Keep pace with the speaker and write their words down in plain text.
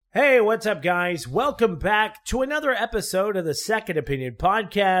Hey, what's up, guys? Welcome back to another episode of the Second Opinion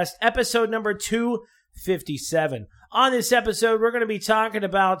Podcast, episode number 257. On this episode, we're going to be talking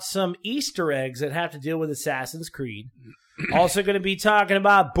about some Easter eggs that have to deal with Assassin's Creed. Also going to be talking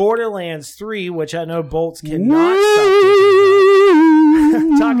about Borderlands 3, which I know Bolts cannot stop thinking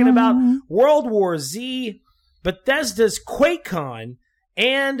about. Talking about World War Z, Bethesda's QuakeCon,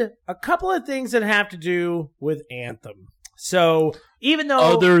 and a couple of things that have to do with Anthem. So, even though...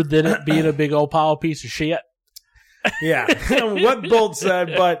 Other than it being a big old pile piece of shit. Yeah, what Bolt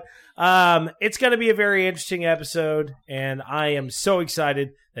said, but it's going to be a very interesting episode, and I am so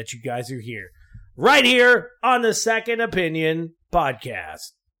excited that you guys are here. Right here on the Second Opinion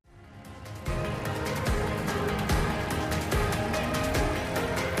Podcast.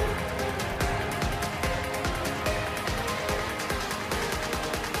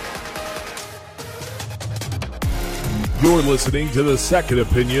 You're listening to the Second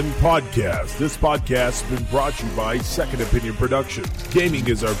Opinion Podcast. This podcast has been brought to you by Second Opinion Productions. Gaming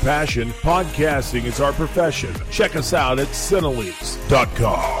is our passion. Podcasting is our profession. Check us out at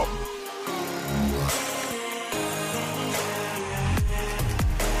Cineleaks.com.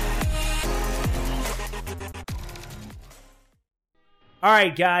 All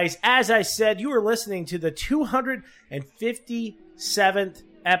right, guys, as I said, you are listening to the 257th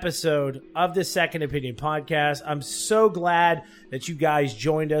episode of the Second Opinion Podcast. I'm so glad that you guys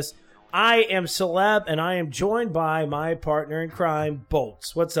joined us. I am Celeb, and I am joined by my partner in crime,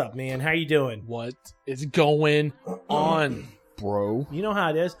 Bolts. What's up, man? How you doing? What is going on, bro? You know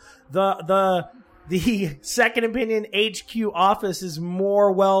how it is. The Second Opinion HQ office is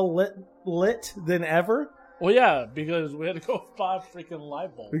more well lit than ever. Well, yeah, because we had to go buy freaking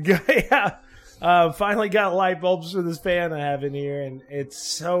light bulbs. Yeah. Finally got light bulbs for this fan I have in here, and it's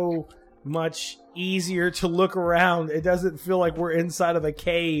so much easier to look around. It doesn't feel like we're inside of a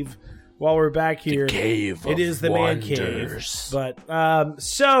cave while we're back here. The cave It is the wonders. man cave. But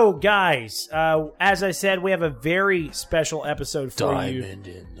so, guys, as I said, we have a very special episode for you. Diamond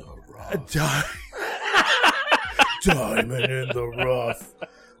in the rough. Diamond in the rough.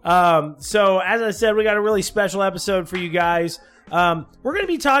 So, as I said, we got a really special episode for you guys. We're going to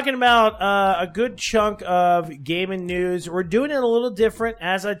be talking about a good chunk of gaming news. We're doing it a little different.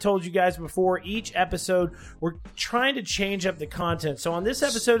 As I told you guys before, each episode, we're trying to change up the content. So on this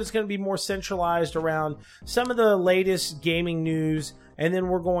episode, it's going to be more centralized around some of the latest gaming news. And then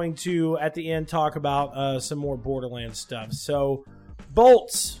we're going to, at the end, talk about some more Borderlands stuff. So,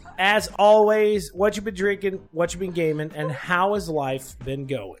 Bolts, as always, what you been drinking, what you been gaming, and how has life been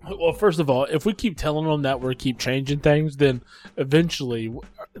going? Well, first of all, if we keep telling them that we keep changing things, then eventually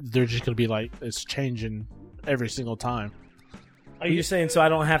they're just going to be like, it's changing every single time. Are you saying so I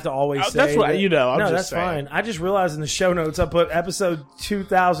don't have to always say that's what that? you know. I'm no, just that's saying. fine. I just realized in the show notes I put episode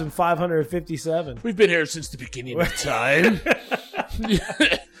 2,557. We've been here since the beginning of time.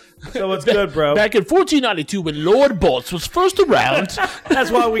 So it's good, bro. Back in 1492 when Lord Bolts was first around. That's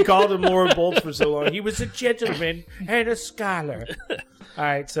why we called him Lord Bolts for so long. He was a gentleman and a scholar. All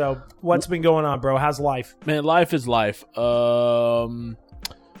right, so what's been going on, bro? How's life? Man, life is life. Let's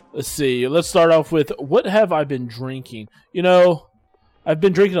see. Let's start off with what have I been drinking? You know, I've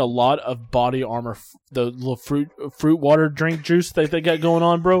been drinking a lot of Body Armor, the little fruit water drink juice that they got going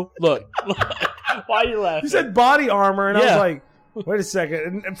on, bro. Look. Why are you laughing? You said Body Armor, and I Yeah. was like, wait a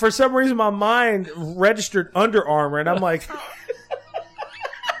second. And for some reason, my mind registered Under Armour, and I'm like,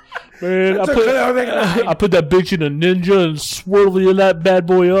 man, I put that bitch in a ninja and swirling that bad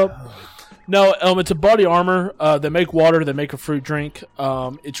boy up. No, it's a Body Armor. They make water. They make a fruit drink.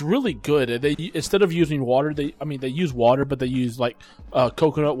 It's really good. They instead of using water, they use water, but they use like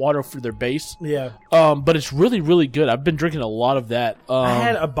coconut water for their base. yeah. But it's really, really good. I've been drinking a lot of that. I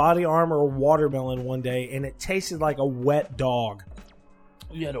had a Body Armor watermelon one day, and it tasted like a wet dog.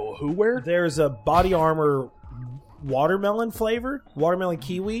 You had a who-where? There's a Body Armor watermelon flavor, watermelon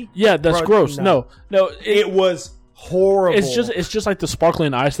kiwi. Yeah, that's Bro, gross. No, It was horrible. it's just like the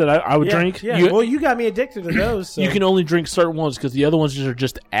sparkling ice that I would drink. Yeah. You, Well, you got me addicted to those. So. you can only drink certain ones because the other ones are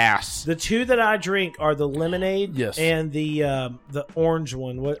just ass. The two that I drink are the lemonade Yes. and the orange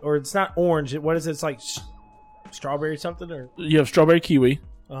one. Or it's not orange. What is it? It's like strawberry something or You have strawberry kiwi.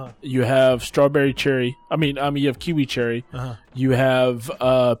 uh-huh. You have strawberry cherry. You have kiwi cherry. Uh-huh. You have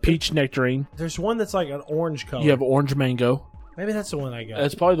peach nectarine. There's one that's like an orange color. You have orange mango. Maybe that's the one I got.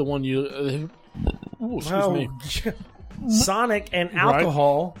 That's probably the one you. Ooh, excuse me. Sonic and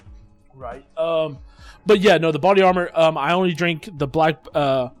alcohol. Right. But yeah, no, the Body Armor. I only drink the black.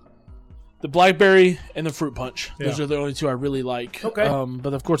 The blackberry and the fruit punch. Yeah. Those are the only two I really like. Okay.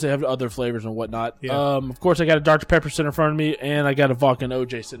 But of course they have other flavors and whatnot. Yeah. Of course I got a Dr. Pepper sitting in front of me, and I got a vodka and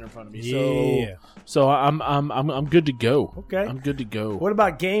OJ sitting in front of me. Yeah. So I'm good to go. Okay. I'm good to go. What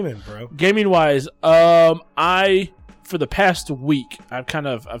about gaming, bro? Gaming wise, I for the past week I've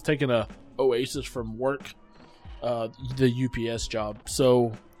taken a oasis from work, the UPS job.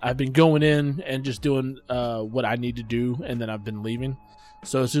 So I've been going in and just doing what I need to do, and then I've been leaving.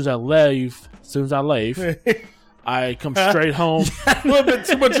 So as soon as I leave, I come straight home. A little bit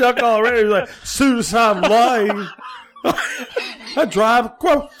too much alcohol already. Like, as soon as I'm lying, I drive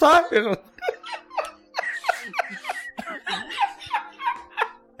across town.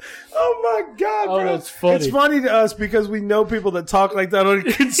 Oh my God, bro. Oh, that's funny. It's funny to us because we know people that talk like that on a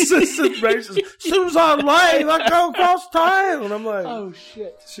consistent basis. As soon as I'm lying, I go across town. And I'm like, Oh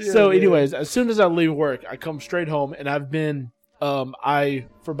shit. shit, So man. anyways, as soon as I leave work, I come straight home, and I've been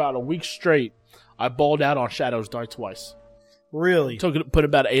for about a week straight, I balled out on Shadows Die Twice. Really? Put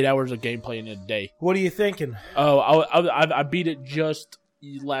about 8 hours of gameplay in a day. What are you thinking? Oh, I beat it just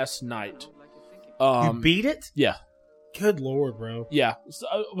last night. You beat it? Yeah, Good Lord, bro. yeah. So,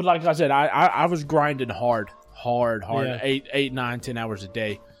 but like I said, I was grinding hard, Yeah. 8, 9, 10 hours a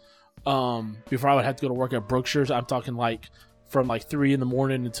day. Before I would have to go to work at Brookshire's. I'm talking like from like 3 in the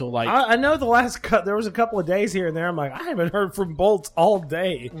morning until like I know there was a couple of days here and there. I'm like, I haven't heard from Bolts all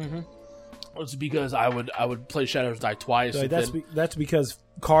day. it's because I would play Shadows Die Twice. Like, and that's because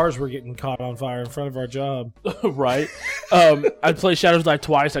cars were getting caught on fire in front of our job. then, right. I'd play Shadows Die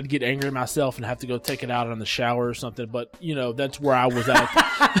Twice. I'd get angry at myself and have to go take it out in the shower or something. But that's where I was at.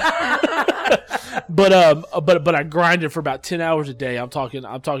 But I grinded for about 10 hours a day. I'm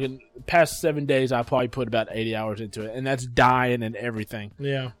talking past 7 days. I probably put about 80 hours into it, and that's dying and everything.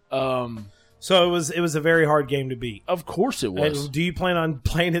 Yeah. Um, So it was a very hard game to beat. of course it was. Do you plan on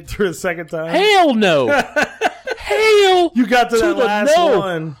playing it through a second time? Hell no. Hell. You got to that the last no.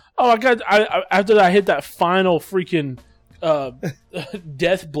 one. Oh, I after I hit that final freaking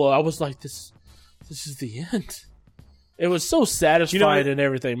death blow, I was like, this is the end. It was so satisfying and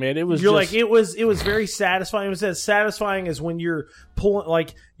everything, man. It was. You're just, like it was very satisfying. It was as satisfying as when you're pulling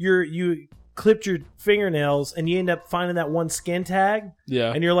you clipped your fingernails and you end up finding that one skin tag.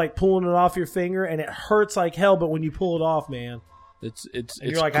 Yeah. And you're like pulling it off your finger and it hurts like hell, but when you pull it off, man, it's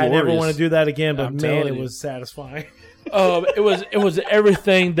you're like, I never want to do that again, but I'm man, telling it you. was satisfying. It was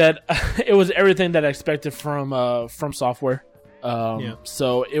everything that I expected from software. Yeah.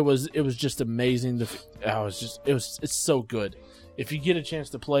 So it was just amazing. It's so good. If you get a chance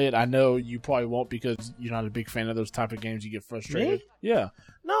to play it, I know you probably won't because you're not a big fan of those type of games. You get frustrated. Me? Yeah.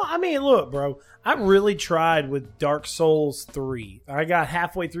 No, I mean, look, bro. I really tried with Dark Souls 3. I got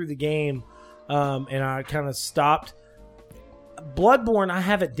halfway through the game, and I kind of stopped. Bloodborne, I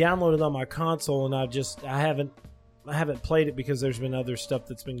have it downloaded on my console, and I haven't played it because there's been other stuff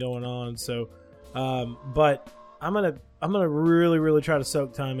that's been going on. So, but I'm gonna really, really try to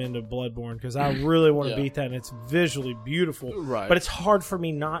soak time into Bloodborne because I really want to Yeah. beat that, and it's visually beautiful. Right. But it's hard for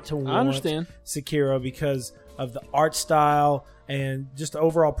me not to want I understand. Sekiro because of the art style and just the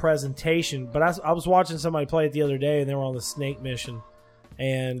overall presentation. But I was watching somebody play it the other day, and they were on the snake mission,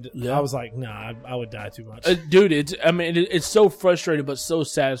 and Yeah. I was like, nah, I would die too much. Dude, it's so frustrating but so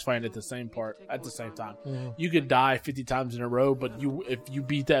satisfying at the same time. Mhm. You could die 50 times in a row, but if you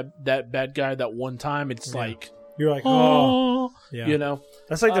beat that bad guy that one time, it's like You're like, oh, yeah. yeah.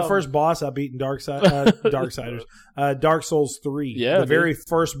 That's like the first boss I beat in Dark Souls 3. Yeah, the very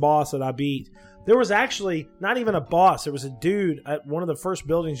first boss that I beat. There was actually not even a boss. There was a dude at one of the first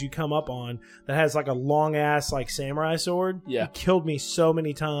buildings you come up on that has like a long ass like samurai sword. Yeah. He killed me so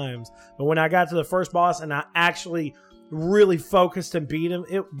many times. But when I got to the first boss and I actually really focused and beat him,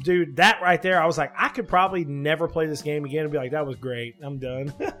 dude, that right there, I was like, I could probably never play this game again and be like, that was great. I'm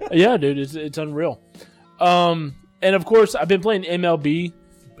done. Yeah, dude, it's unreal. And of course, I've been playing MLB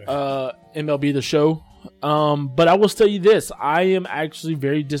The Show. But I will tell you this: I am actually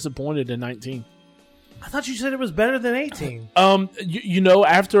very disappointed in 19. I thought you said it was better than 18.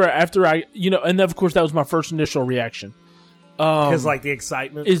 After I, and of course that was my first initial reaction. Because like the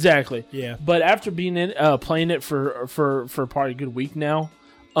excitement. Exactly. Yeah. But after being playing it for probably a good week now,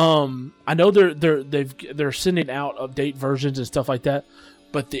 I know they're sending out update versions and stuff like that.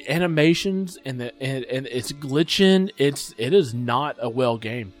 But the animations and it's glitching. It is not a well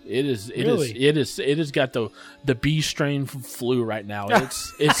game. It has got the B strain flu right now.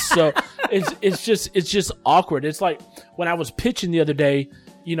 It's just awkward. It's like when I was pitching the other day.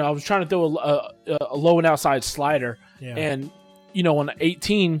 I was trying to throw a low and outside slider, and on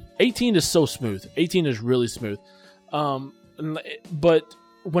 18 is so smooth. 18 is really smooth. But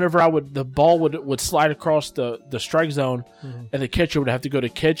the ball would slide across the strike zone, and the catcher would have to go to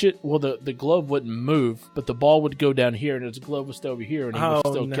catch it. Well, the glove wouldn't move, but the ball would go down here, and his glove was still over here, and he would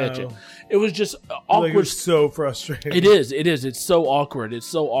still catch it. It was just awkward. Like, it was so frustrating. It is. It's so awkward. It's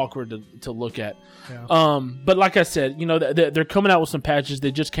so awkward to look at. Yeah. But like I said, they're coming out with some patches.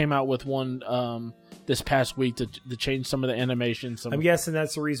 They just came out with one this past week to change some of the animations. I'm guessing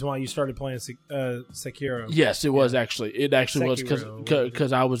that's the reason why you started playing Sekiro. Yes, it was actually. It actually Sekiro, was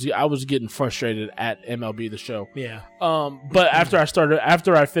because I was getting frustrated at MLB The Show. Yeah. But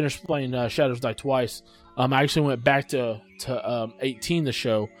after I finished playing Shadows Die Twice, I actually went back to 18 The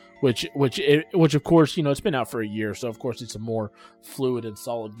Show, which of course it's been out for a year, so of course it's a more fluid and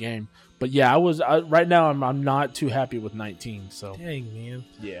solid game. But yeah, right now I'm not too happy with 19. So dang, man.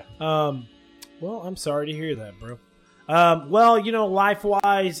 Yeah. Well, I'm sorry to hear that, bro. Well,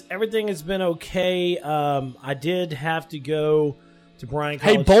 life-wise, everything has been okay. I did have to go to Bryan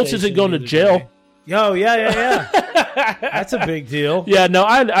College Hey, Bolts isn't going to jail. Day. Oh, yeah. That's a big deal. Yeah, no,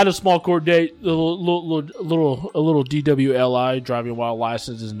 I had a small court date, a little DWLI, driving while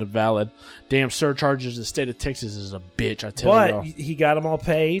license isn't valid. Damn surcharges, the state of Texas is a bitch, I tell you. But he got them all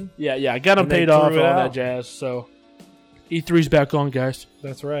paid. Yeah, I got them paid off and all that jazz. So E3's back on, guys.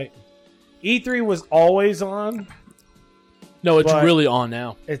 That's right. E3 was always on. No, it's really on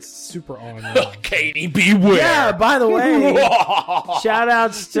now. It's super on now. Katie, beware. Yeah, by the way, shout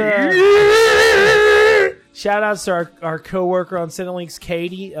outs to our coworker on Cinelinks,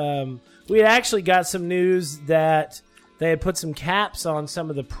 Katie. We had actually got some news that they had put some caps on some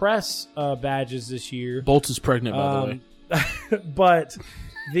of the press badges this year. Bolts is pregnant, by the way. But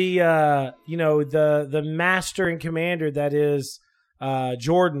the master and commander that is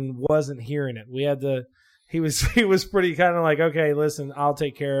Jordan wasn't hearing it. He was pretty kind of like, okay, listen, I'll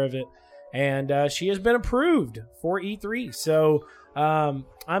take care of it. And she has been approved for E3. So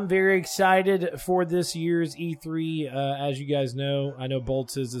I'm very excited for this year's E3. As you guys know, I know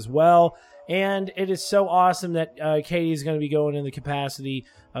Bolts is as well. And it is so awesome that Katie is going to be going in the capacity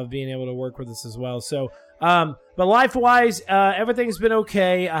of being able to work with us as well. So, but life-wise, everything's been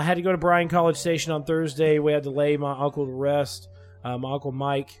okay. I had to go to Bryan College Station on Thursday. We had to lay my uncle to rest. My Uncle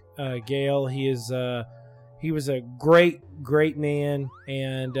Mike Gale, he was a great man,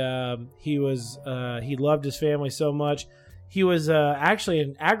 and he loved his family so much. He was actually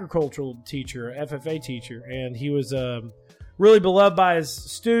an agricultural teacher, FFA teacher, and he was really beloved by his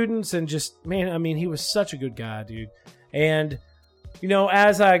students, and just, man, I mean, he was such a good guy, dude. And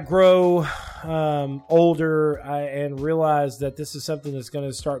as I grow older and realize that this is something that's going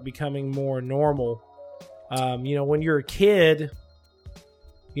to start becoming more normal, when you're a kid,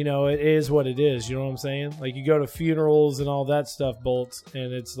 it is what it is. You know what I'm saying? Like, you go to funerals and all that stuff, Bolts,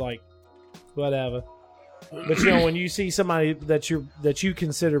 and it's like, whatever. But when you see somebody that you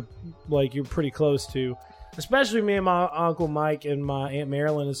consider like you're pretty close to, especially me and my Uncle Mike and my Aunt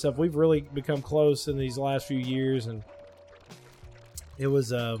Marilyn and stuff, we've really become close in these last few years, and it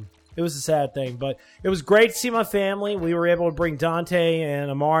was a sad thing, but it was great to see my family. We were able to bring Dante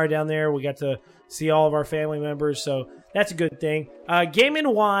and Amara down there. We got to see all of our family members, so that's a good thing.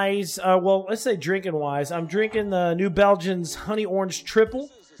 Gaming-wise, let's say drinking-wise, I'm drinking the New Belgium's Honey Orange Triple.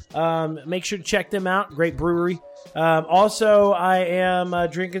 Make sure to check them out. Great brewery. Also, I am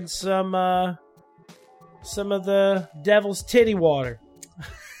drinking some of the Devil's Titty Water.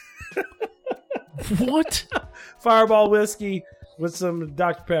 What? Fireball whiskey with some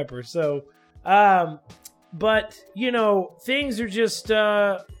Dr. Pepper. So, but, things are just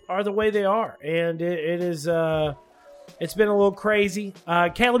are the way they are. And it is... it's been a little crazy.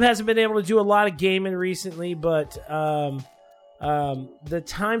 Caleb hasn't been able to do a lot of gaming recently, but the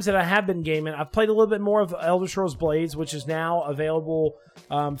times that I have been gaming, I've played a little bit more of Elder Scrolls Blades, which is now available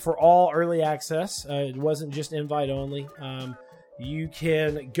for all early access. It wasn't just invite only. You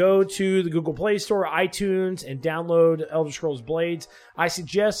can go to the Google Play Store, iTunes, and download Elder Scrolls Blades. I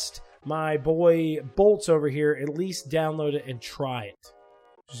suggest my boy Bolts over here at least download it and try it.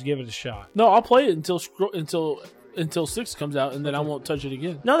 Just give it a shot. No, I'll play it until 6 comes out, and then I won't touch it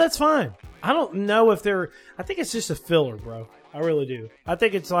again. No, that's fine. I don't know if they're... I think it's just a filler, bro. I really do. I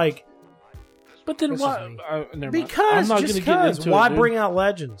think it's like... But then why... never because, mind. Just because. Why bring out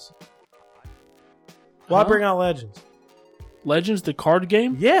Legends? Why bring out Legends? Legends, the card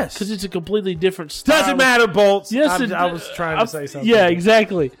game? Yes. Because it's a completely different style. Doesn't matter, Bolts. Yes, I was trying to say something. Yeah,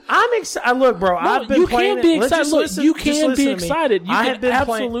 exactly. I'm excited. Look, bro, I've been playing it. You can be excited. Look, you can be excited. You can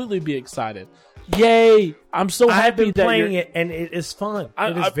absolutely be excited. Yay! I'm so happy that I have been playing it, and it is fun.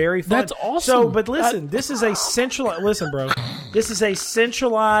 It is very fun. That's awesome. So, but listen, this is a central. Listen, bro, this is a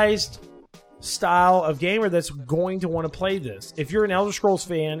centralized style of gamer that's going to want to play this. If you're an Elder Scrolls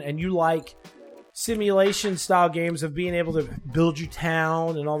fan and you like simulation style games of being able to build your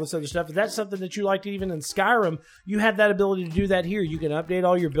town and all this other stuff, if that's something that you liked even in Skyrim, you have that ability to do that here. You can update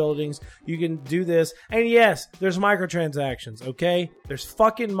all your buildings, you can do this, and yes, there's microtransactions, okay? There's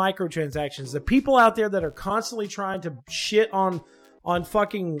fucking microtransactions. The people out there that are constantly trying to shit on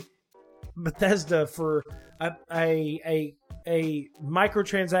fucking Bethesda for a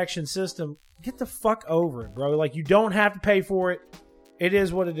microtransaction system, get the fuck over it, bro. Like, you don't have to pay for it. It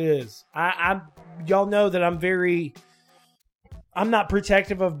is what it is. Y'all know that I'm not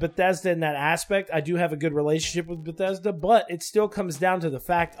protective of Bethesda in that aspect. I do have a good relationship with Bethesda, but it still comes down to the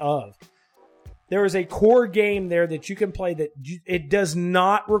fact of there is a core game there that you can play that it does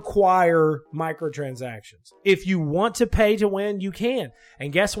not require microtransactions. If you want to pay to win, you can.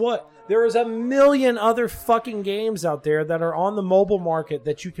 And guess what? There is a million other fucking games out there that are on the mobile market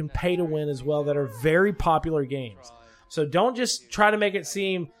that you can pay to win as well that are very popular games. So don't just try to make it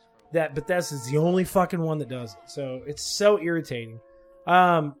seem that Bethesda's the only fucking one that does it. So it's so irritating.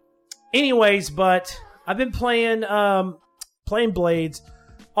 Anyways, but I've been playing Blades.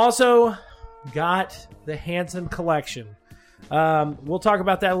 Also got the Handsome Collection. We'll talk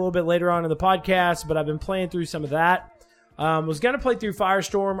about that a little bit later on in the podcast, but I've been playing through some of that. Was going to play through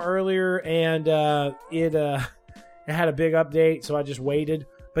Firestorm earlier, and it had a big update, so I just waited.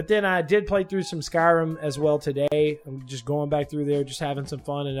 But then I did play through some Skyrim as well today. I'm just going back through there, just having some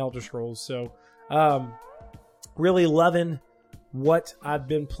fun in Elder Scrolls. So, really loving what I've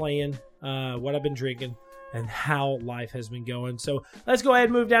been playing, what I've been drinking, and how life has been going. So, let's go ahead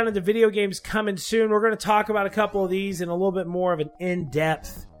and move down into video games coming soon. We're going to talk about a couple of these in a little bit more of an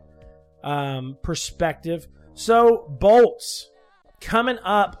in-depth perspective. So, Bolts, coming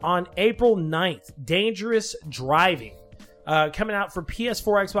up on April 9th, Dangerous Driving. Coming out for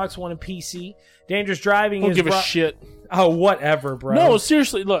PS4, Xbox One, and PC. Dangerous Driving Don't give a shit. Oh, whatever, bro. No,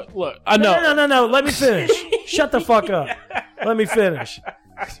 seriously, look. I know. No. Let me finish. Shut the fuck up. Let me finish.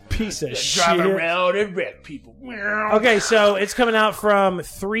 Piece of shit. Drive around and wreck people. Okay, so it's coming out from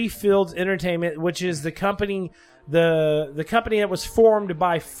Three Fields Entertainment, which is the company, the company that was formed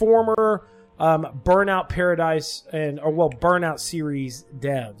by former Burnout Paradise Burnout series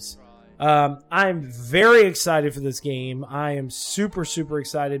devs. I'm very excited for this game. I am super, super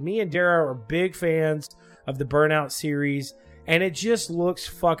excited. Me and Dara are big fans of the Burnout series, and it just looks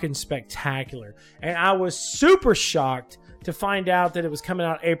fucking spectacular. And I was super shocked to find out that it was coming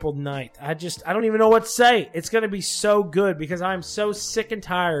out April 9th. I don't even know what to say. It's going to be so good because I'm so sick and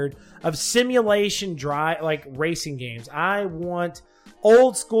tired of simulation racing games. I want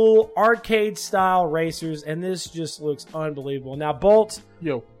old school arcade style racers, and this just looks unbelievable. Now, Bolt,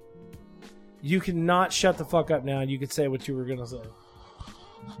 yo, you cannot shut the fuck up now, and you can say what you were going to say.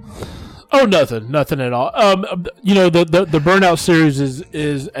 Oh, nothing at all. The Burnout series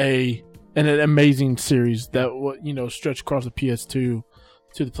is an amazing series that stretched across the PS2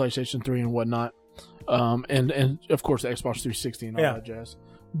 to the PlayStation 3 and whatnot, and of course the Xbox 360 and all that jazz.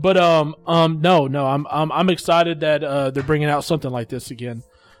 But no, I'm excited that they're bringing out something like this again,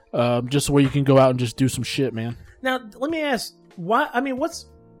 just where you can go out and just do some shit, man. Now let me ask, why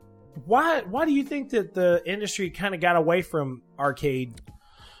do you think that the industry kind of got away from arcade?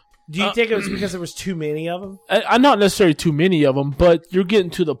 Do you think it was because there was too many of them? Not necessarily too many of them, but you're getting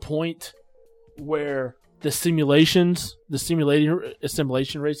to the point where the simulation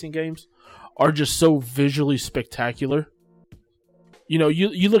racing games are just so visually spectacular.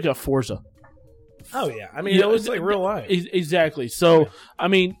 You look at Forza. Oh yeah, I mean it was like real life. Exactly. So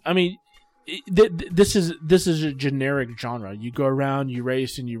yeah. This is a generic genre. You go around, you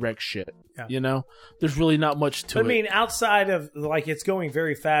race, and you wreck shit. Yeah. There's really not much to it. I mean, outside of it's going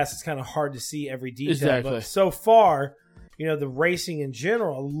very fast, it's kind of hard to see every detail. Exactly. But so far, the racing in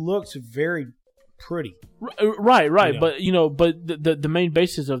general looks very pretty. Right. But the main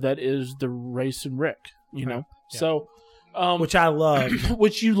basis of that is the race and wreck. Yeah. So, which I love,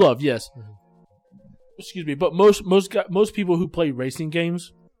 which you love, yes. Mm-hmm. Excuse me, but most people who play racing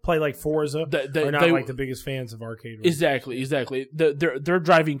games play like Forza are not like the biggest fans of arcade racing. Exactly. They're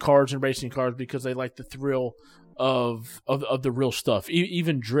driving cars and racing cars because they like the thrill of the real stuff.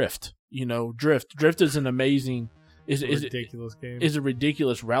 Even Drift, Drift is an amazing ridiculous game. Is a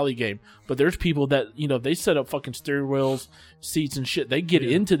ridiculous rally game. But there's people that they set up fucking steering wheels, seats, and shit. They get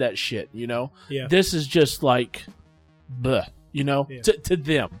into that shit. Yeah. This is just like, bleh, to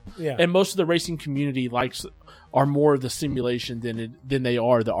them. Yeah. And most of the racing community are more of the simulation than they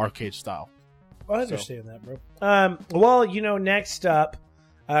are the arcade style. Well, I understand that, bro. Next up,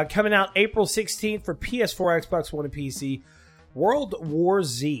 coming out April 16th for PS4, Xbox One, and PC, World War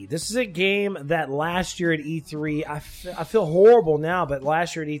Z. This is a game that last year at E3, I feel horrible now, but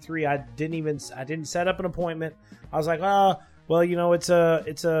last year at E3, I didn't set up an appointment. I was like, well, you know, it's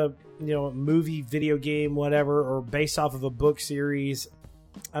a movie, video game, whatever, or based off of a book series.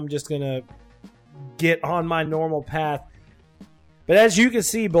 I'm just gonna get on my normal path. But as you can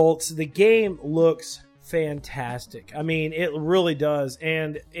see, Bolts, the game looks fantastic. I mean, it really does.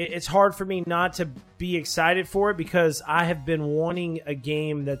 And it's hard for me not to be excited for it because I have been wanting a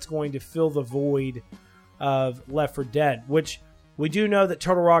game that's going to fill the void of Left 4 Dead, which we do know that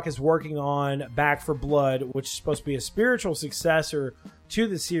Turtle Rock is working on Back 4 Blood, which is supposed to be a spiritual successor to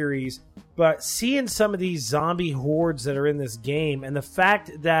the series. But seeing some of these zombie hordes that are in this game and the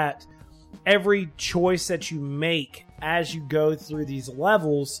fact that every choice that you make as you go through these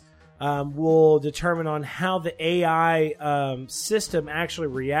levels will determine on how the AI system actually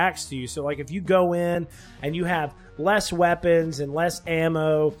reacts to you. So, like, if you go in and you have less weapons and less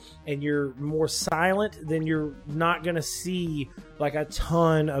ammo and you're more silent, then you're not going to see, like, a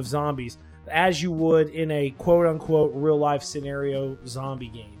ton of zombies as you would in a quote-unquote real-life scenario zombie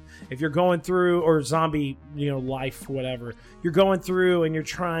game. If you're going through, or zombie, life, whatever, you're going through and you're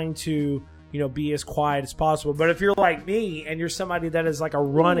trying to be as quiet as possible. But if you're like me and you're somebody that is like a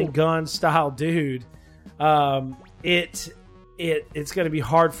run and gun style dude, it's going to be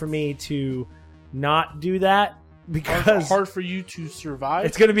hard for me to not do that because hard for you to survive.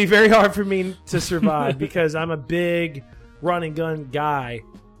 It's going to be very hard for me to survive because I'm a big run and gun guy.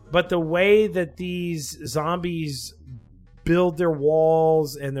 But the way that these zombies build their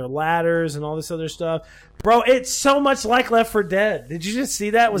walls and their ladders and all this other stuff, bro, it's so much like Left 4 Dead. Did you just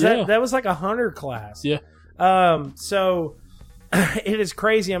see that? That was like a hunter class? Yeah. So it is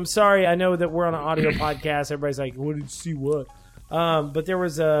crazy. I'm sorry. I know that we're on an audio podcast. Everybody's like, "What did you see? What?" But there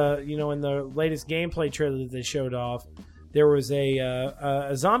was in the latest gameplay trailer that they showed off, there was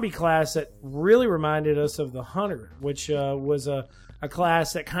a zombie class that really reminded us of the hunter, which was a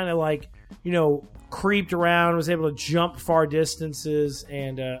class that kind of like creeped around, was able to jump far distances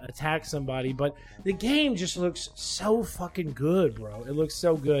and attack somebody. But the game just looks so fucking good, bro. It looks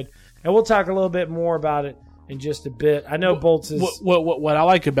so good. And we'll talk a little bit more about it in just a bit. I know Bolts is... What I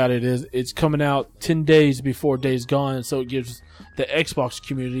like about it is it's coming out 10 days before Days Gone, so it gives the Xbox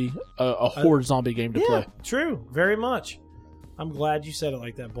community a horde zombie game to play. True. Very much. I'm glad you said it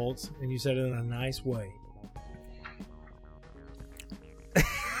like that, Bolts, and you said it in a nice way.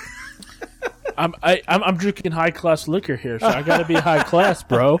 I'm drinking high class liquor here, so I gotta be high class,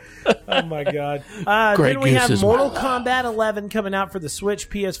 bro. Oh my god! Then we have Mortal Kombat 11 coming out for the Switch,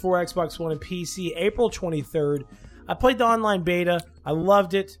 PS4, Xbox One, and PC, April 23rd. I played the online beta. I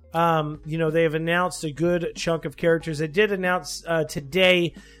loved it. They have announced a good chunk of characters. They did announce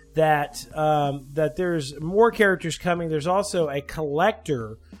today that there's more characters coming. There's also a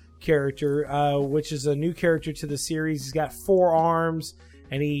collector character, which is a new character to the series. He's got 4 arms.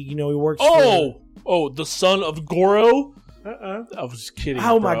 And he works. The son of Goro. I was kidding.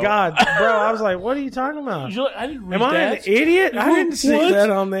 Oh my god, bro! I was like, "What are you talking about?" I didn't read Am I an idiot? I didn't see that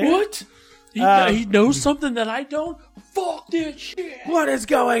on there. What? He knows something that I don't. Fuck this shit. What is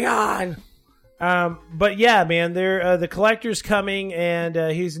going on? But yeah, man, they're the collector's coming, and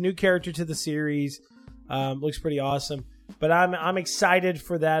he's a new character to the series. Looks pretty awesome. But I'm excited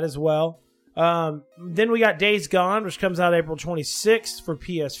for that as well. Then we got Days Gone, which comes out April 26th for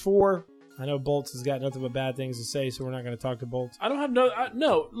PS4. I know Bolts has got nothing but bad things to say, so we're not going to talk to Bolts. I don't have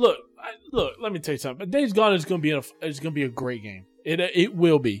no. Look. Let me tell you something. Days Gone is going to be a great game. It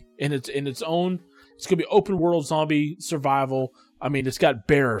will be in its own. It's going to be open world zombie survival. I mean, it's got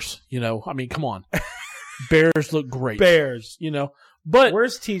bears. I mean, come on, bears look great. Bears, But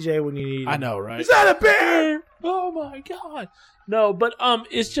where's TJ when you need him? I know, right? Is that a bear? Oh my god. No, but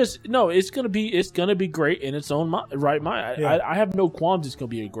it's gonna be great in its own right mind. Yeah. I have no qualms. It's gonna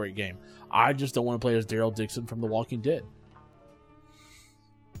be a great game. I just don't want to play as Daryl Dixon from The Walking Dead.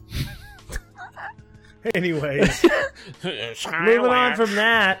 Anyways, moving on from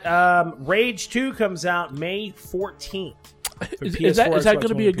that, Rage 2 comes out May 14th. Is that going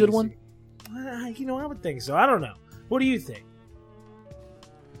to be a good one? I would think so. I don't know. What do you think?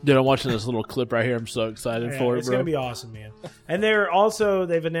 Dude, I'm watching this little clip right here. I'm so excited for it, it's bro. It's going to be awesome, man. And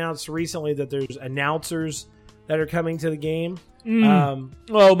they've announced recently that there's announcers that are coming to the game.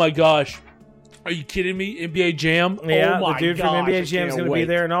 Oh my gosh. Are you kidding me? NBA Jam? Yeah, oh my the dude gosh, from NBA Jam is going to be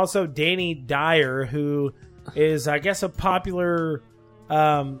there. And also Danny Dyer, who is, I guess, a popular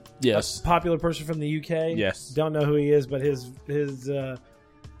popular person from the UK. Yes. Don't know who he is, but his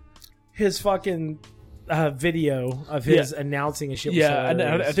fucking video of his announcing and shit. Yeah, and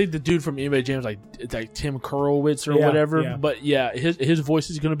I think the dude from NBA Jam is like Tim Kurowitz or whatever. Yeah. But yeah, his voice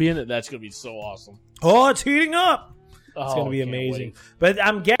is going to be in it. That's going to be so awesome. Oh, it's heating up. It's going to be amazing. Wait. But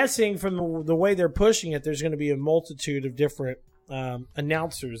I'm guessing from the way they're pushing it, there's going to be a multitude of different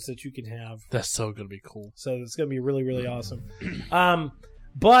announcers that you can have. That's so going to be cool. So it's going to be really, really awesome.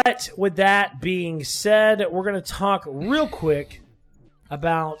 But with that being said, we're going to talk real quick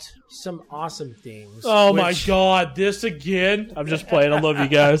about some awesome things. Oh, my God. This again? I'm just playing. I love you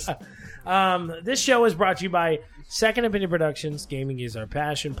guys. This show is brought to you by Second Opinion Productions. Gaming is our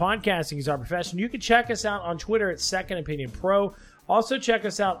passion. Podcasting is our profession. You can check us out on Twitter at Second Opinion Pro. Also check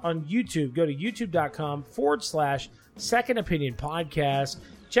us out on YouTube. Go to youtube.com/Second Opinion Podcast.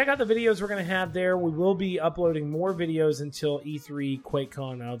 Check out the videos we're going to have there. We will be uploading more videos until E3,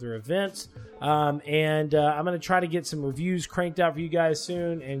 QuakeCon, and other events. And I'm going to try to get some reviews cranked out for you guys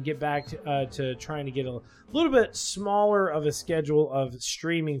soon and get back to trying to get a little bit smaller of a schedule of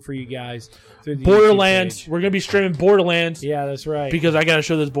streaming for you guys. Through the Borderlands. We're going to be streaming Borderlands. Yeah, that's right. Because I got to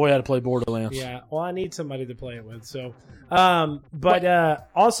show this boy how to play Borderlands. Yeah, well, I need somebody to play it with. So,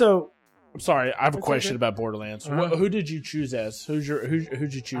 also... I'm sorry, I have a question about Borderlands. Who did you choose as? Who'd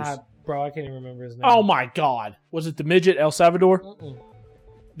you choose? Bro, I can't even remember his name. Oh my God! Was it the midget El Salvador?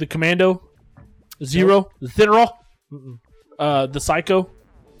 The Commando? Zero? The General? The Psycho?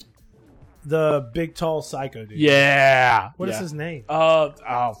 The big tall psycho dude. Yeah. What is his name?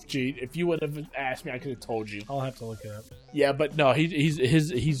 Gee, if you would have asked me, I could have told you. I'll have to look it up. Yeah, but no,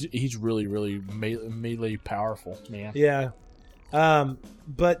 he's really really melee powerful, man. Yeah.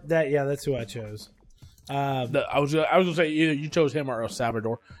 But that's who I chose. I was gonna say either you chose him or El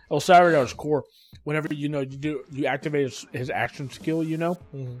Salvador. El Salvador's core. Whenever you activate his action skill,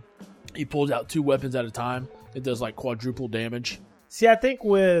 he pulls out 2 weapons at a time. It does like quadruple damage. See, I think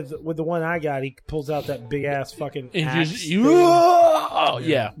with the one I got, he pulls out that big ass fucking axe.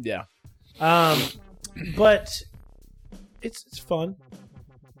 Yeah. But it's fun.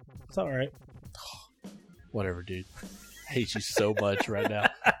 It's all right. Whatever, dude. I hate you so much right now.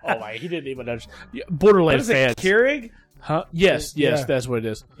 Oh my, he didn't even understand. Borderlands fans. Keurig? Huh? Yes, that's what it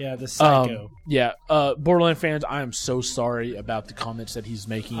is. Yeah, the Psycho. Borderlands fans, I am so sorry about the comments that he's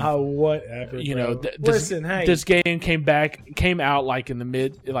making. Oh, whatever. Listen, hey, this game came out like in the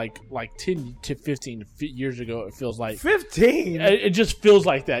mid, like 10 to 15 years ago. It feels like 15. It just feels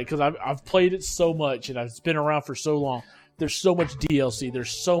like that because I've played it so much and it's been around for so long. There's so much DLC.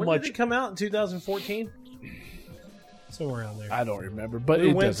 There's so much. Did it come out in 2014? Somewhere around there. I don't remember, but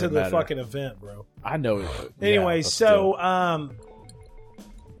we went to the fucking event, bro. I know it. Anyway,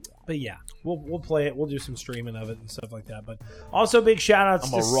 but yeah, we'll play it. We'll do some streaming of it and stuff like that. But also, big shout outs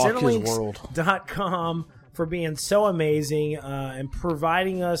to Cinelinx.com for being so amazing and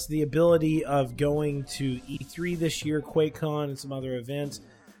providing us the ability of going to E3 this year, QuakeCon, and some other events.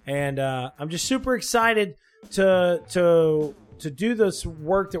 And I'm just super excited to do this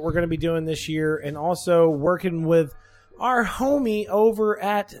work that we're going to be doing this year, and also working with our homie over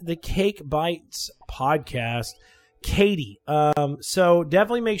at the Cake Bites podcast, Katie. So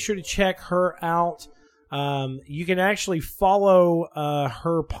definitely make sure to check her out. You can actually follow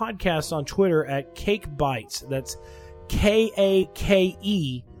her podcast on Twitter at Cake Bites. That's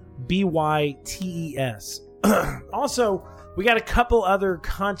KakeBytes. Also, we got a couple other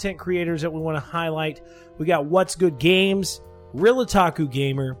content creators that we want to highlight. We got What's Good Games, Real Otaku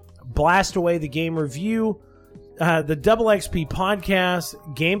Gamer, Blast Away the Game Review, the Double XP Podcast,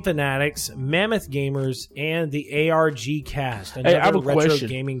 Game Fanatics, Mammoth Gamers, and the ARG Cast. Hey, I have a retro question.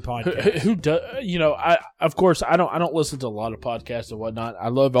 Gaming podcast. Who does? Of course, I don't listen to a lot of podcasts and whatnot. I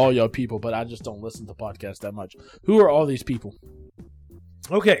love all y'all people, but I just don't listen to podcasts that much. Who are all these people?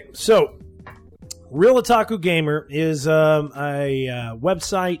 Okay, so Real Otaku Gamer is a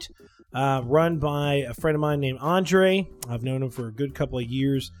website run by a friend of mine named Andre. I've known him for a good couple of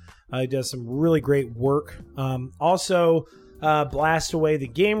years. He does some really great work. Also, Blast Away the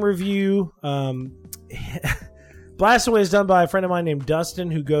Game Review. Blast Away is done by a friend of mine named Dustin,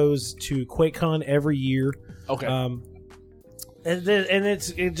 who goes to QuakeCon every year. Okay. And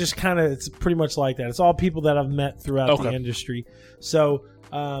it's pretty much like that. It's all people that I've met throughout the industry. So,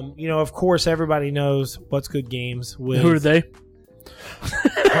 of course, everybody knows What's Good Games. Who are they?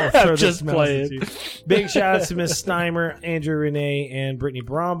 I'm just playing. Big shout out to Miss Steimer, Andrew Renee, and Brittany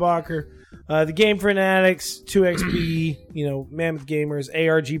Brombacher. The Game Fanatics, 2XP, Mammoth Gamers,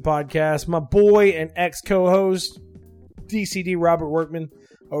 ARG Podcast, my boy and ex-co-host, DCD Robert Workman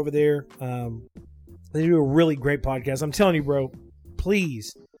over there. They do a really great podcast. I'm telling you, bro,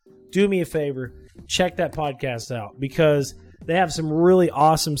 please do me a favor. Check that podcast out because They have some really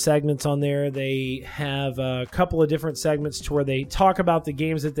awesome segments on there. They have a couple of different segments to where they talk about the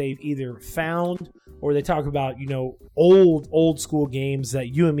games that they've either found or they talk about, old school games that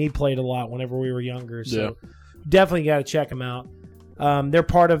you and me played a lot whenever we were younger. So definitely got to check them out. They're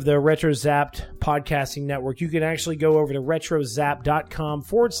part of the Retro Zapped podcasting network. You can actually go over to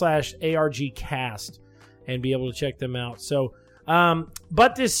retrozapped.com/ARGcast and be able to check them out. So,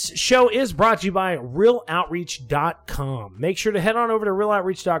 but this show is brought to you by realoutreach.com. Make sure to head on over to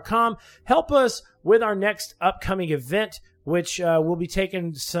realoutreach.com. Help us with our next upcoming event, which we'll be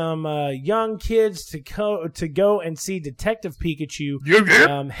taking some young kids to go and see Detective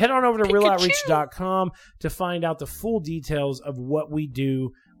Pikachu. Head on over to realoutreach.com to find out the full details of what we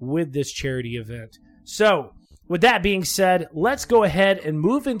do with this charity event. So, with that being said, let's go ahead and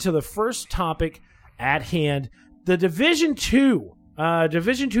move into the first topic at hand. The Division 2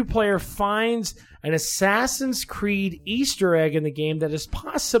 player finds an Assassin's Creed Easter egg in the game that is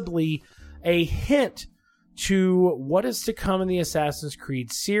possibly a hint to what is to come in the Assassin's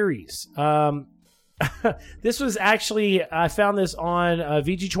Creed series. This was actually, I found this on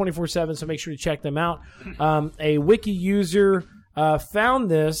VG247, so make sure to check them out. A wiki user found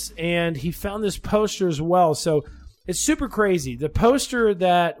this, and he found this poster as well. So it's super crazy. The poster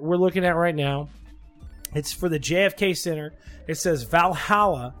that we're looking at right now, it's for the JFK Center. It says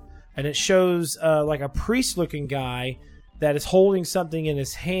Valhalla, and it shows like a priest-looking guy that is holding something in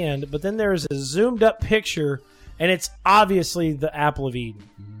his hand, but then there's a zoomed-up picture, and it's obviously the Apple of Eden.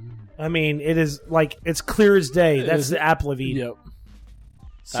 I mean, it is like, it's clear as day. That's the Apple of Eden. Yep.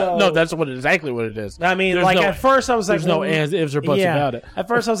 So, no, that's exactly what it is. I mean, at first I was like, there's no ifs or buts about it. At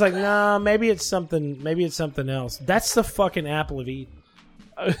first I was like, nah, maybe it's something else. That's the fucking Apple of Eden.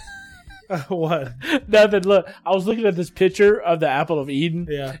 What? Nothing. Look, I was looking at this picture of the Apple of Eden,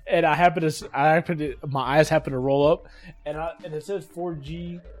 and my eyes happened to roll up, and it says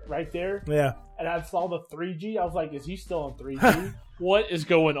 4G right there. Yeah. And I saw the 3G. I was like, is he still on 3G? What is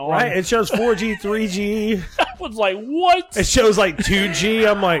going on? Right. It shows 4G, 3G. I was like, what? It shows like 2G.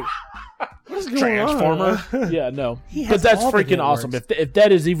 I'm like, what is going Transformer? On? Yeah, no. But that's freaking awesome. If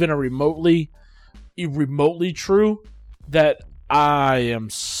that is even a remotely true, that I am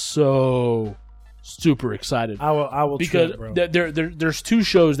so super excited. I will because bro. There's two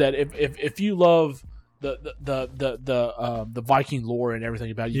shows that if you love the Viking lore and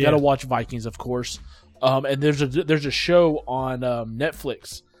everything about it, you got to watch Vikings, of course. And there's a show on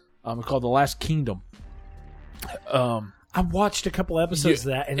Netflix called The Last Kingdom. I watched a couple episodes of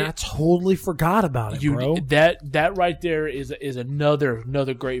that, and I totally forgot about it, bro. That right there is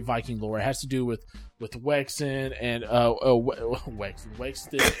another great Viking lore. It has to do with Wexen and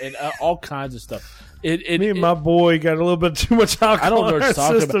Wexton and all kinds of stuff. Me and my boy got a little bit too much alcohol. I don't know what you're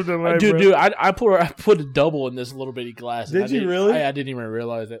talking about. Tonight, dude, I put a double in this little bitty glass. Did you really? I didn't even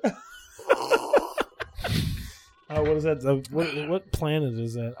realize it. Oh, what is that? What planet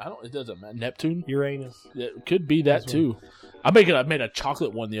is that? It doesn't matter. Neptune? Uranus. It could be that too. I made a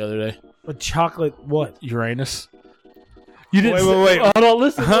chocolate one the other day. A chocolate what? Uranus. You didn't wait. Hold on,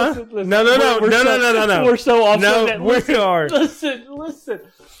 listen. Huh? Listen. No. We're so off. No, we are. Listen.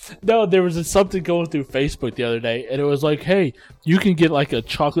 No, there was something going through Facebook the other day, and it was like, hey, you can get like a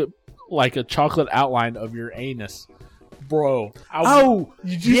chocolate outline of your anus. Bro.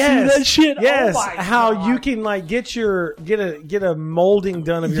 Did you see that shit? Yes. Oh How God. you can like get a molding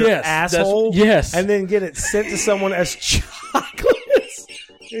done of your asshole. Yes. And then get it sent to someone as chocolates.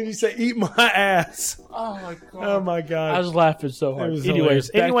 And you say, eat my ass. Oh my God. Oh my God. I was laughing so hard.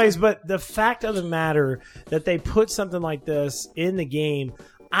 Anyways, but the fact of the matter that they put something like this in the game,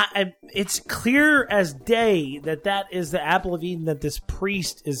 it's clear as day that is the Apple of Eden that this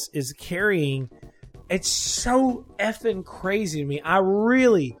priest is carrying. It's so effing crazy to me. I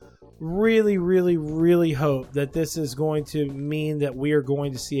really, really, really, really hope that this is going to mean that we are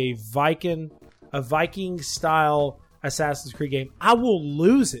going to see a Viking-style Assassin's Creed game. I will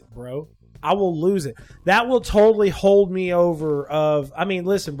lose it, bro. I will lose it. That will totally hold me over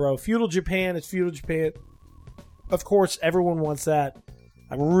listen, bro. Feudal Japan is feudal Japan. Of course, everyone wants that.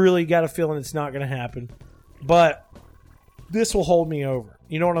 I really got a feeling it's not going to happen. But this will hold me over.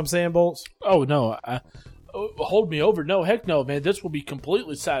 You know what I'm saying, Bolts? Oh, no. Hold me over? No, heck no, man. This will be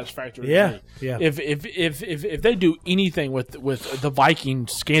completely satisfactory to me. Yeah. If they do anything with the Viking,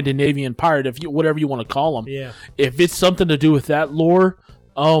 Scandinavian pirate, whatever you want to call them, if it's something to do with that lore,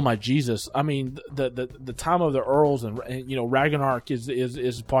 oh my Jesus! I mean, the time of the Earls and Ragnarok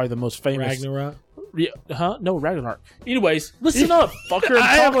is probably the most famous. Ragnarok. Yeah, huh? No, Ragnarok. Anyways, listen up, fucker.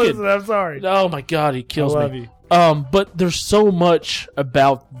 I'm sorry. Oh my God, he kills me. I love you. But there's so much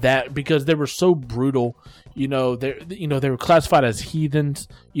about that because they were so brutal. they were classified as heathens,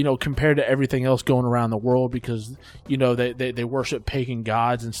 compared to everything else going around the world because, they worship pagan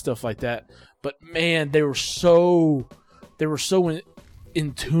gods and stuff like that. But man, they were so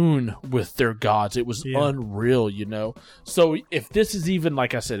in tune with their gods. It was unreal, So if this is even,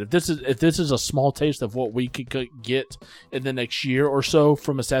 like I said, if this is a small taste of what we could get in the next year or so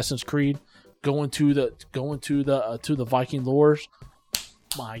from Assassin's Creed, going to the Viking lores,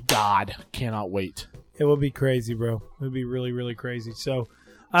 my God, cannot wait. It will be crazy, bro. It would be really, really crazy. So,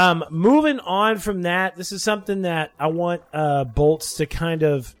 moving on from that, this is something that I want Bolts to kind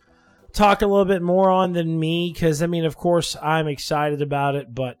of talk a little bit more on than me, because, of course, I'm excited about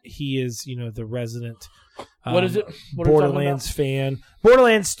it, but he is, the resident what is it? Borderlands fan.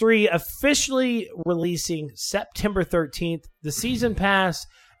 Borderlands 3 officially releasing September 13th. The Season Pass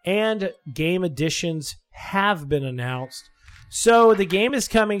and game editions have been announced. So the game is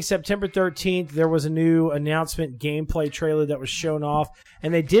coming September 13th. There was a new announcement gameplay trailer that was shown off,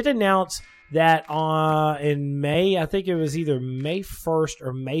 and they did announce that in May, I think it was either May 1st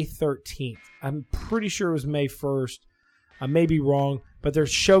or May 13th. I'm pretty sure it was May 1st. I may be wrong, but they're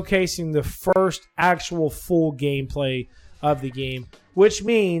showcasing the first actual full gameplay of the game, which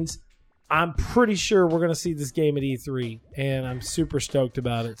means I'm pretty sure we're going to see this game at E3, and I'm super stoked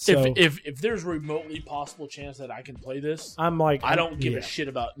about it. So if there's remotely possible chance that I can play this, I'm like, I don't give a shit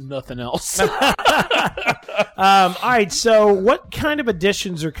about nothing else. All right, so what kind of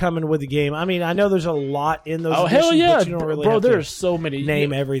additions are coming with the game? I know there's a lot in those editions, hell yeah, but you don't really bro, have there's so many.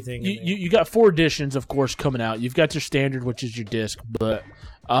 Name everything. You got 4 editions, of course, coming out. You've got your standard, which is your disc, but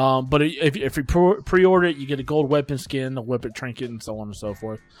if you pre-order it, you get a gold weapon skin, a weapon trinket, and so on and so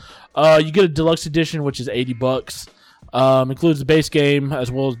forth. You get a deluxe edition, which is $80. Includes the base game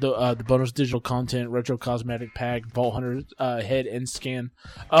as well as the bonus digital content, retro cosmetic pack, Vault Hunter head and skin,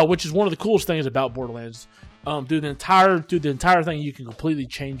 which is one of the coolest things about Borderlands. Through the entire thing, you can completely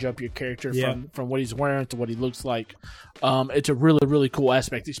change up your character from what he's wearing to what he looks like. It's a really, really cool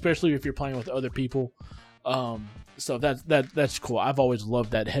aspect, especially if you're playing with other people. So that's cool. I've always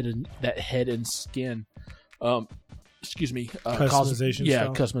loved that head and skin. Customization.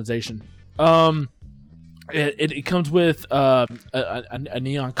 Customization. It comes with a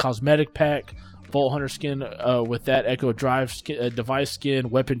neon cosmetic pack, Vault Hunter skin with that Echo Drive skin, device skin,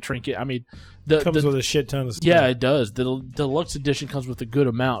 weapon trinket. Comes with a shit ton of stuff. Yeah, it does. The deluxe edition comes with a good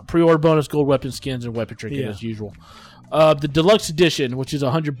amount. Pre-order bonus, gold weapon skins, and weapon trinket as usual. The deluxe edition, which is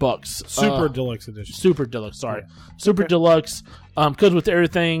 $100, super deluxe edition. Super deluxe, sorry, super deluxe. Comes with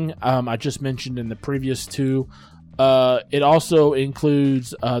everything I just mentioned in the previous 2. It also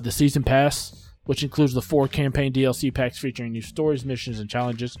includes the season pass, which includes the 4 campaign DLC packs featuring new stories, missions, and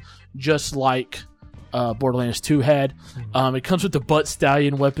challenges, just like Borderlands 2 had. It comes with the Butt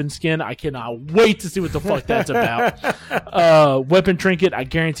Stallion weapon skin. I cannot wait to see what the fuck that's about. Weapon trinket, I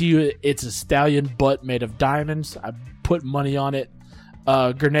guarantee you it's a stallion butt made of diamonds. I put money on it.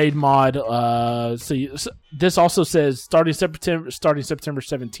 Grenade mod. This also says starting September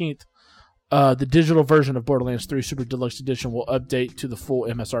 17th, the digital version of Borderlands 3 Super Deluxe Edition will update to the full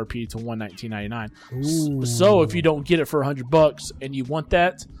MSRP to $119.99. So if you don't get it for $100 and you want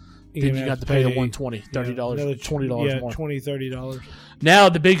that, then you got to pay the $120, $30, $20 more. $20, $30. Now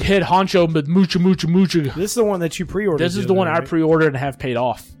the big head honcho with Mucha. This is the one that you pre-ordered. This is the one I pre-ordered and have paid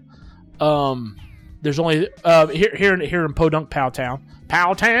off. There's only here in Podunk, Powtown.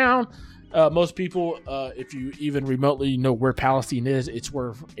 Most people, if you even remotely know where Palestine is, it's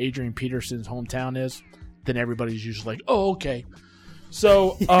where Adrian Peterson's hometown is. Then everybody's usually like, "Oh, okay."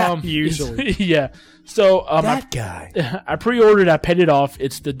 So, usually, yeah. So, that guy, I pre-ordered. I paid it off.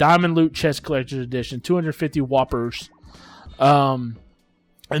 It's the Diamond Loot Chest Collector's Edition, 250 Whoppers. And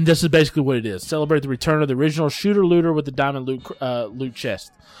this is basically what it is. Celebrate the return of the original shooter looter with the Diamond Loot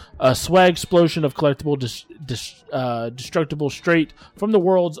Chest. A swag explosion of collectible destructible straight from the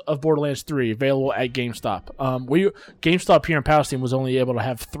worlds of Borderlands 3, available at GameStop. GameStop here in Palestine was only able to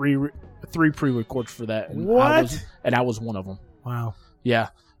have three pre-records for that. And what? I was one of them. Wow. Yeah.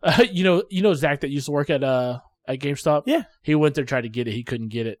 You know Zach that used to work at GameStop? Yeah. He went there, tried to get it. He couldn't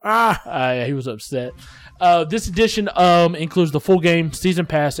get it. He was upset. This edition includes the full game, season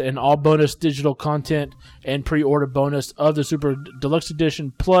pass, and all bonus digital content and pre-order bonus of the Super Deluxe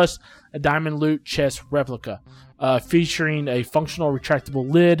Edition, plus a Diamond Loot chest replica featuring a functional retractable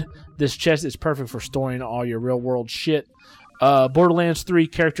lid. This chest is perfect for storing all your real-world shit. Borderlands 3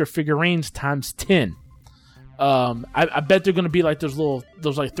 character figurines times 10. I bet they're going to be like those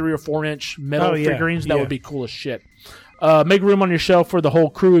like 3 or 4 inch metal figurines. That would be cool as shit. Make room on your shelf for the whole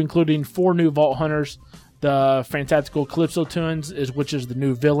crew, including 4 new Vault Hunters, The Fantastical Calypso Twins, which is the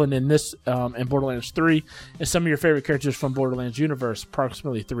new villain in this in Borderlands 3, and some of your favorite characters from Borderlands universe,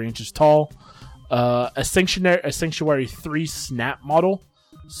 approximately 3 inches tall. A Sanctuary 3 snap model,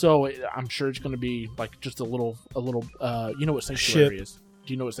 so I'm sure it's going to be like just a little. You know what Sanctuary is?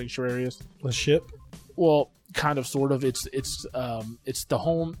 Do you know what Sanctuary is? A ship. Well, kind of, sort of. It's the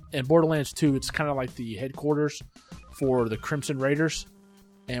home in Borderlands 2. It's kind of like the headquarters for the Crimson Raiders.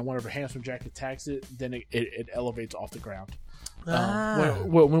 And whenever Handsome Jack attacks it, then it elevates off the ground.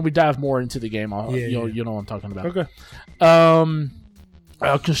 When we dive more into the game, you'll know what I'm talking about. Okay.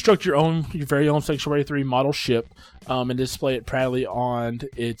 Construct your very own Sanctuary 3 model ship, and display it proudly on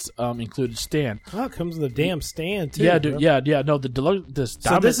its included stand. Oh, it comes with a damn stand too. Yeah, dude. Yeah. No, the deluxe.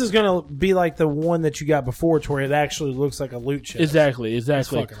 So this is gonna be like the one that you got before, to where it actually looks like a loot chest. Exactly. That's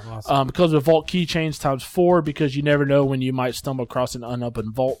fucking awesome. Because of vault keychains ×4, because you never know when you might stumble across an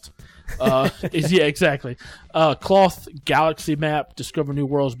unopened vault. Yeah, exactly. Cloth galaxy map, discover new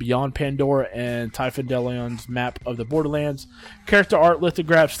worlds beyond Pandora and Typhon Delion's map of the Borderlands. Character art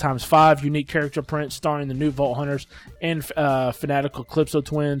lithographs ×5, unique character prints starring the new Vault Hunters and Fanatical Calypso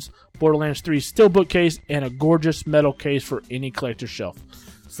Twins. Borderlands 3 steel bookcase and a gorgeous metal case for any collector's shelf.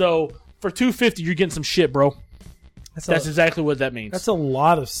 So for $250, you're getting some shit, bro. That's exactly what that means. That's a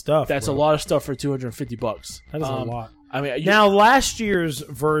lot of stuff. That's a lot of stuff for $250. That is a lot. I mean, now last year's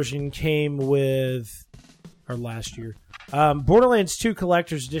version came with, or last year, Borderlands 2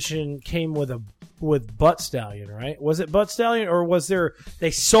 Collector's Edition came with Butt Stallion, right? Was it Butt Stallion, or was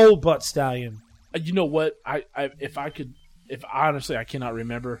they sold Butt Stallion? You know what? If honestly, I cannot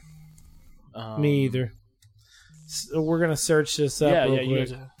remember. Me either. So we're gonna search this up. Real quick.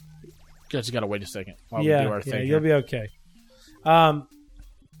 You guys gotta wait a second while we do our thing. You'll be okay.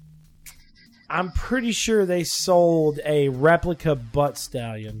 I'm pretty sure they sold a replica Butt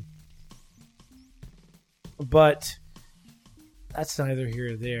Stallion. But that's neither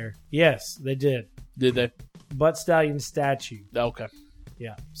here or there. Yes, they did. Did they? Butt Stallion statue. Okay.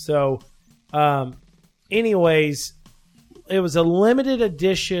 Yeah. So, anyways, it was a limited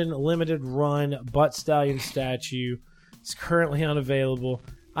edition, limited run Butt Stallion statue. It's currently unavailable.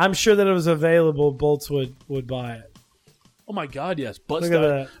 I'm sure that it was available. Bolts would buy it. Oh my God! Yes, Butt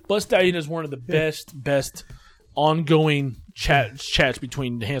Stallion is one of the best ongoing chats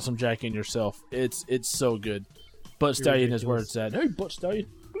between Handsome Jack and yourself. It's so good. Butt Stallion is where it's at. Hey, Butt Stallion.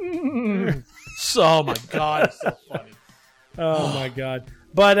 Oh my God, it's so funny. Oh my God.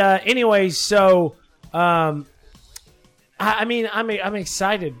 But anyway, so I'm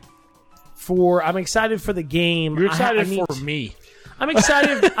excited for the game. You're excited for me. I'm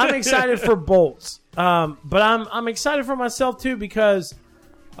excited. I'm excited for Bolts. But I'm excited for myself too, because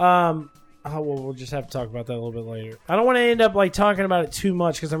we'll just have to talk about that a little bit later. I don't want to end up like talking about it too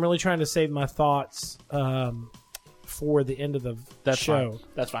much, because I'm really trying to save my thoughts for the end of the show. Fine.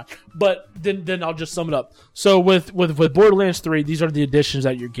 That's fine. But then I'll just sum it up. So with Borderlands 3, these are the additions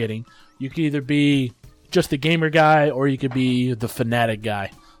that you're getting. You can either be just the gamer guy, or you could be the fanatic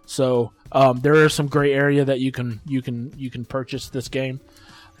guy. So there is some gray area that you can purchase this game.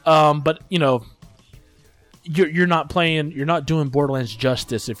 But you know, you're not doing Borderlands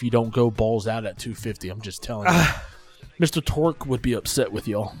justice if you don't go balls out at $250. I'm just telling you. Mr. Torque would be upset with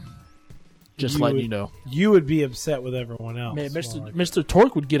y'all. Just letting you know. You would be upset with everyone else. Man, Mr.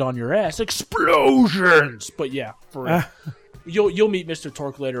 Torque would get on your ass. Explosions! But yeah, for real. You'll meet Mr.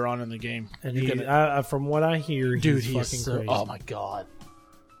 Torque later on in the game. And from what I hear, dude, he's fucking crazy. Oh my God.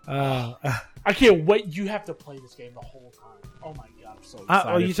 I can't wait. You have to play this game the whole time. Oh my God, I'm so excited.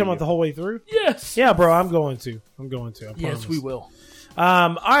 Are you talking about the whole way through? Yes. Yeah, bro, I'm going to. I yes, promise. we will.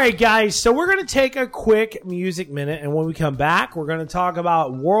 All right, guys. So we're going to take a quick music minute, and when we come back, we're going to talk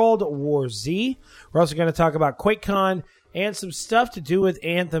about World War Z. We're also going to talk about QuakeCon and some stuff to do with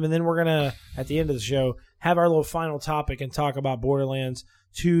Anthem, and then we're going to, at the end of the show, have our little final topic and talk about Borderlands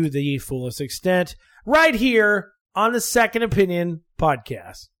to the fullest extent right here on the Second Opinion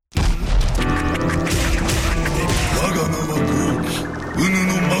Podcast. 我が名は豪輝うぬ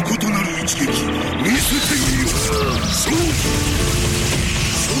の誠なる一撃見せてみよ勝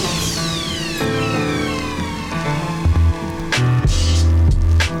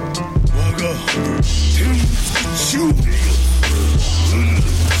我が覇天地中名ようぬ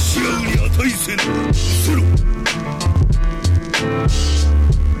視野に値せぬせろ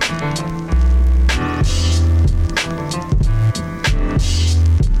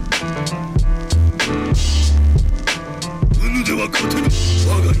では勝てぬ我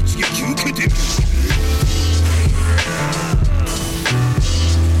が一撃受けてみる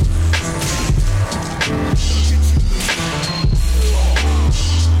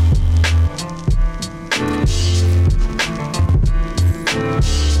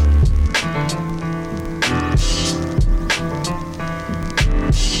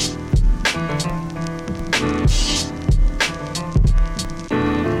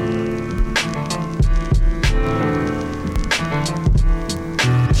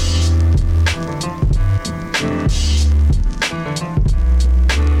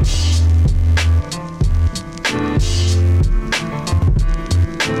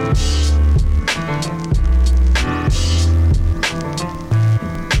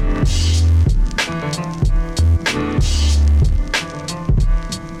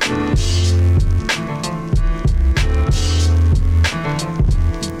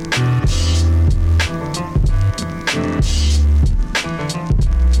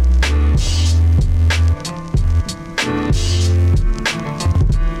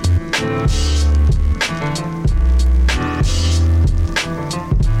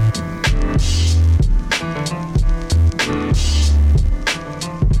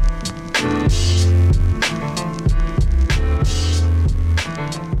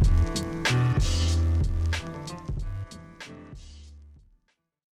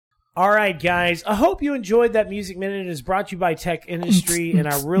All right, guys. I hope you enjoyed that Music Minute. It is brought to you by Tech Industry, and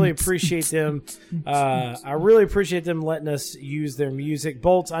I really appreciate them. I really appreciate them letting us use their music.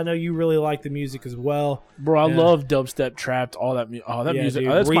 Bolts, I know you really like the music as well. Bro, I love dubstep, trapped, all that music. Oh, that music.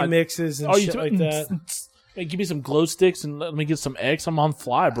 Dude, that's remixes and shit like that. Hey, give me some glow sticks and let me get some X. I'm on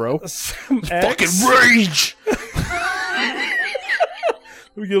fly, bro. Fucking rage. Let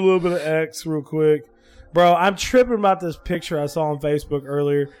me get a little bit of X real quick. Bro, I'm tripping about this picture I saw on Facebook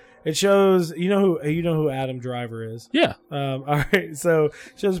earlier. It shows, you know who Adam Driver is? Yeah. All right, so it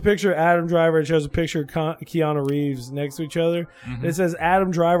shows a picture of Adam Driver. It shows a picture of Keanu Reeves next to each other. Mm-hmm. It says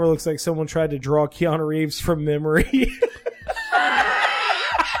Adam Driver looks like someone tried to draw Keanu Reeves from memory.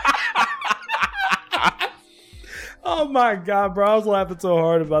 Oh my God, bro. I was laughing so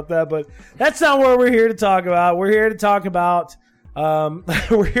hard about that, but that's not what we're here to talk about. We're here to talk about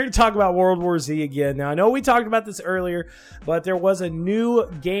World War Z again. Now, I know we talked about this earlier, but there was a new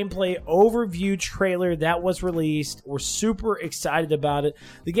gameplay overview trailer that was released. We're super excited about it.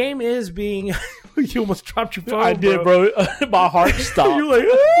 The game is being... You almost dropped your phone, I did, bro. My heart stopped. You're like...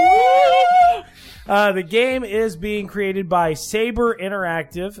 The game is being created by Saber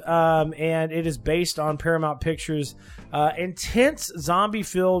Interactive, and it is based on Paramount Pictures' intense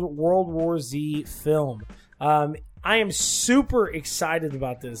zombie-filled World War Z film. I am super excited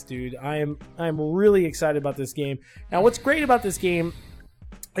about this, dude. I'm really excited about this game. Now, what's great about this game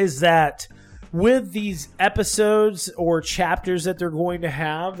is that with these episodes or chapters that they're going to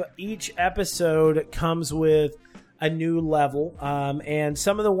have, each episode comes with a new level, and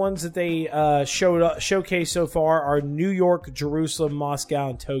some of the ones that they showcased so far are New York, Jerusalem,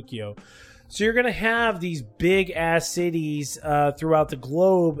 Moscow, and Tokyo. So you're going to have these big ass cities throughout the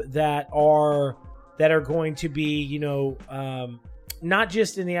globe that are going to be, not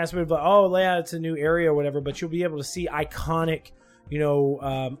just in the aspect of it's a new area or whatever, but you'll be able to see iconic,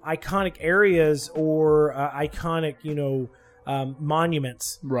 iconic areas or iconic,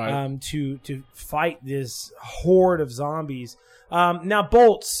 monuments, right? To fight this horde of zombies. Now,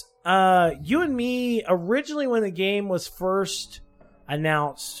 Bolts, you and me originally when the game was first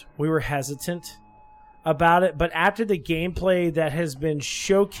announced, we were hesitant about it, but after the gameplay that has been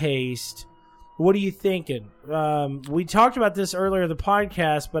showcased, what are you thinking? We talked about this earlier in the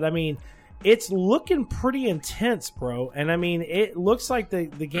podcast, but I mean, it's looking pretty intense, bro. And I mean, it looks like the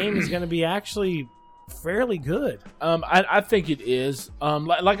game is going to be actually fairly good. I think it is.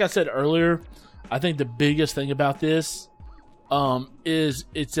 Like I said earlier, I think the biggest thing about this is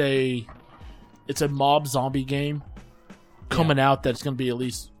it's a mob zombie game coming out that's going to be at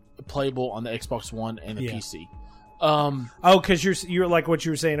least playable on the Xbox One and the PC. Because you're like what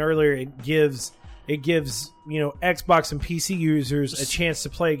you were saying earlier. It gives Xbox and PC users a chance to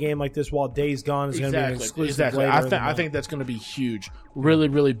play a game like this while Days Gone is going to be an exclusive. Exactly. I think that's going to be huge, really,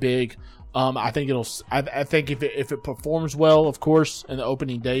 really big. I think I think if it performs well, of course, in the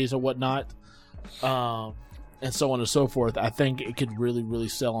opening days or whatnot, and so on and so forth, I think it could really, really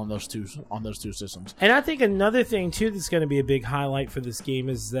sell on those two systems. And I think another thing too that's going to be a big highlight for this game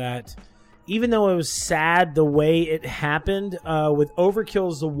is that even though it was sad the way it happened with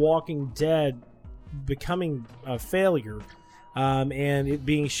Overkill's The Walking Dead becoming a failure and it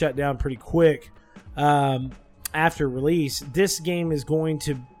being shut down pretty quick after release, this game is going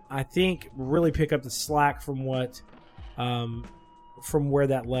to, I think, really pick up the slack from what from where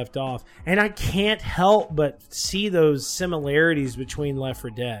that left off. And I can't help but see those similarities between Left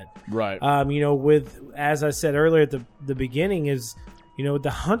 4 Dead. Right. With, as I said earlier at the beginning, is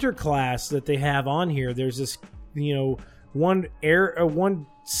the hunter class that they have on here. There's this one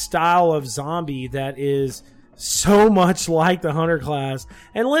style of zombie that is so much like the hunter class.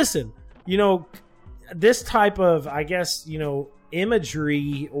 And listen, this type of, I guess,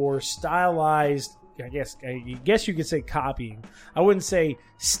 imagery or stylized, I guess you could say copying. I wouldn't say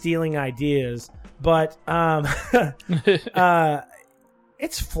stealing ideas, but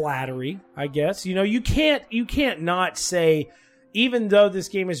it's flattery, I guess. You can't not say, even though this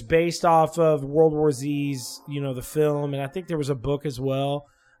game is based off of World War Z's, the film, and I think there was a book as well.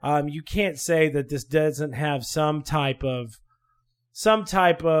 You can't say that this doesn't have some type of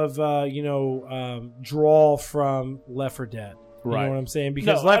draw from Left 4 Dead. You know what I'm saying?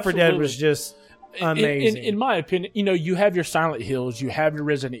 Because Left 4 Dead was just amazing. In my opinion, you have your Silent Hills, you have your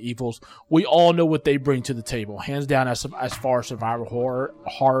Resident Evils. We all know what they bring to the table, hands down, as far as survival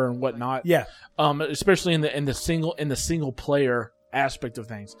horror and whatnot. Yeah. Especially in the single player aspect of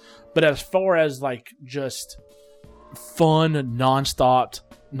things. But as far as like just fun, nonstop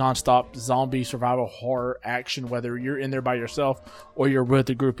nonstop zombie survival horror action, whether you're in there by yourself or you're with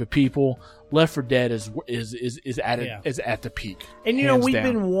a group of people. Left 4 Dead is at the peak. And you know, we've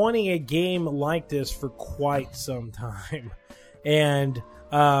been wanting a game like this for quite some time. And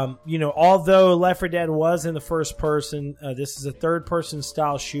you know, although Left 4 Dead was in the first person, this is a third person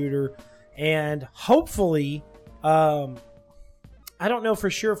style shooter, and hopefully I don't know for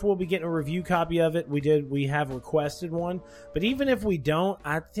sure if we'll be getting a review copy of it. We have requested one, but even if we don't,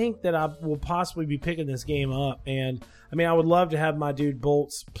 I think that I will possibly be picking this game up. And I mean, I would love to have my dude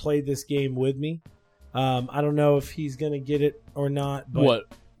Bolts play this game with me. I don't know if he's going to get it or not. But, what?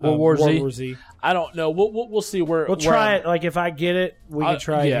 World War War Z? I don't know. We'll see where we'll try it. Like if I get it, we can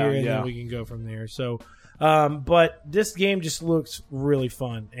try it here, and then we can go from there. So, but this game just looks really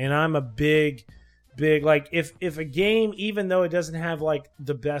fun, and I'm a big like if a game, even though it doesn't have like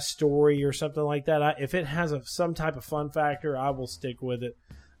the best story or something like that, if it has some type of fun factor, I will stick with it.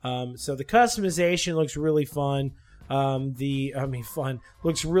 So the customization looks really fun. Fun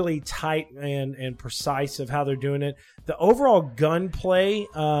looks really tight and precise of how they're doing it. The overall gunplay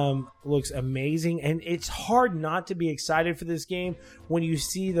looks amazing, and it's hard not to be excited for this game when you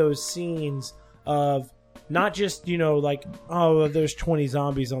see those scenes of not just, you know, like, oh, there's 20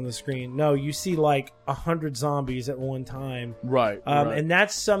 zombies on the screen. No, you see like 100 zombies at one time. Right. And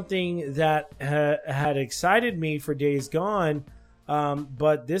that's something that had excited me for Days Gone.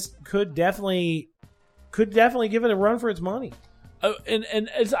 But this could definitely give it a run for its money. And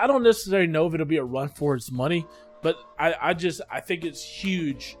I don't necessarily know if it'll be a run for its money, but I think it's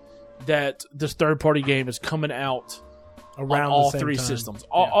huge that this third-party game is coming out around on all three systems.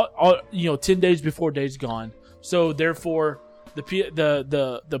 All 10 days before Days Gone. So therefore, the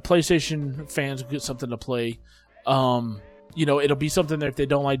PlayStation fans will get something to play. It'll be something that if they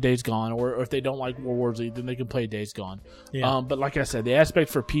don't like Days Gone or if they don't like World War Z, then they can play Days Gone. Yeah. But like I said, the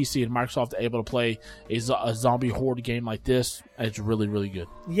aspect for PC and Microsoft able to play a zombie horde game like this is really, really good.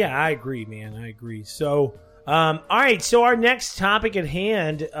 Yeah, I agree, man. I agree. So, all right. So our next topic at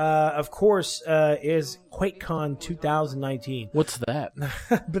hand, of course, is QuakeCon 2019. What's that?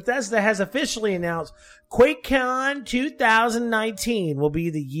 Bethesda has officially announced QuakeCon 2019 will be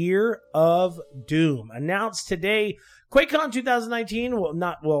the year of Doom. Announced today. QuakeCon 2019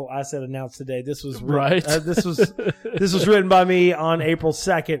 I said announced today. This was right. This was written by me on April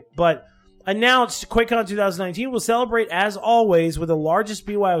 2nd, but announced QuakeCon 2019 will celebrate as always with the largest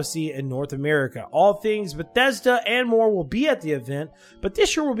BYOC in North America. All things Bethesda and more will be at the event, but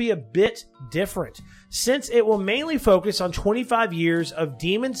this year will be a bit different since it will mainly focus on 25 years of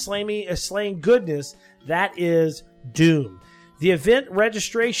demon slaying goodness that is Doom. The event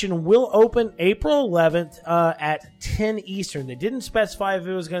registration will open April 11th at 10 Eastern. They didn't specify if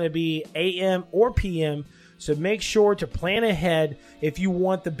it was going to be AM or PM, so make sure to plan ahead if you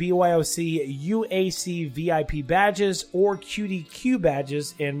want the BYOC UAC VIP badges or QDQ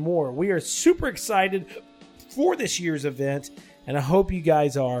badges and more. We are super excited for this year's event, and I hope you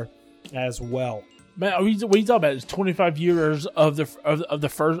guys are as well. Man, what are you talking about? It's 25 years of the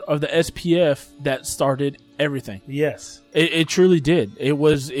SPF that started everything. Yes, it truly did. It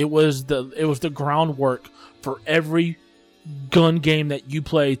was the groundwork for every gun game that you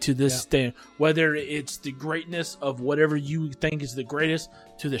play to this stand. Whether it's the greatness of whatever you think is the greatest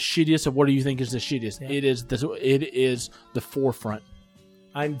to the shittiest of what do you think is the shittiest. Yeah. It is the forefront.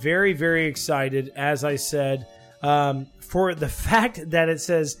 I'm very, very excited, as I said, for the fact that it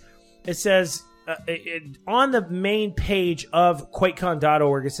says. On the main page of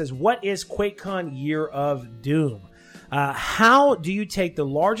QuakeCon.org, it says, what is QuakeCon Year of Doom? How do you take the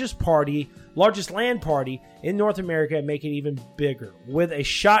largest LAN party in North America and make it even bigger with a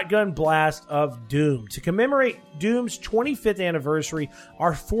shotgun blast of Doom? To commemorate Doom's 25th anniversary,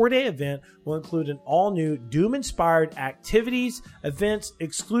 our 4-day event will include an all-new Doom-inspired activities, events,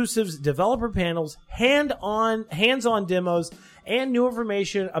 exclusives, developer panels, hands-on demos, and new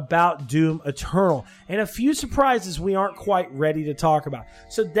information about Doom Eternal, and a few surprises we aren't quite ready to talk about.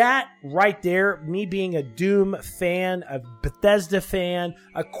 So that right there, me being a Doom fan, a Bethesda fan,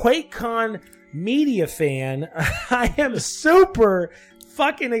 a QuakeCon media fan, I am super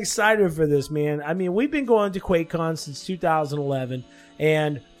fucking excited for this, man. I mean, we've been going to QuakeCon since 2011,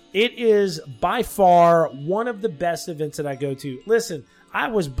 and it is by far one of the best events that I go to. Listen, I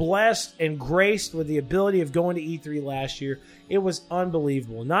was blessed and graced with the ability of going to E3 last year. It was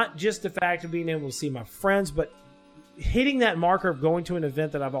unbelievable. Not just the fact of being able to see my friends, but hitting that marker of going to an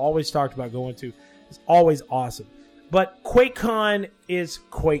event that I've always talked about going to is always awesome. But QuakeCon is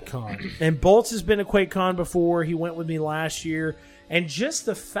QuakeCon. And Bolts has been to QuakeCon before. He went with me last year. And just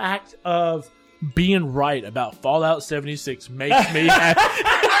the fact of being right about Fallout 76 makes me happy.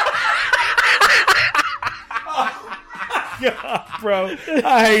 God, bro,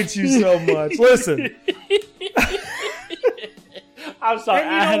 I hate you so much. Listen. I'm sorry.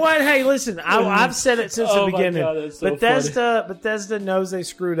 And you know what? Hey, listen. I've said it since the beginning. God, that's so Bethesda knows they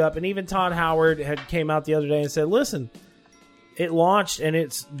screwed up, and even Todd Howard had came out the other day and said, "Listen, it launched and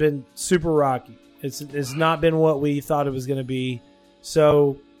it's been super rocky. It's not been what we thought it was going to be.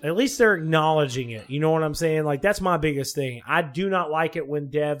 So at least they're acknowledging it. You know what I'm saying? Like, that's my biggest thing. I do not like it when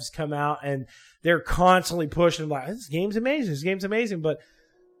devs come out and they're constantly pushing like, this game's amazing. This game's amazing, but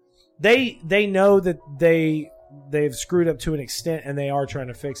they know that they've screwed up to an extent, and they are trying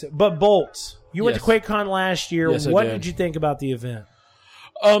to fix it. But Bolts, you went to QuakeCon last year. Yes, what did you think about the event?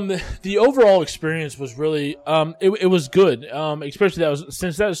 The overall experience was really it was good. Especially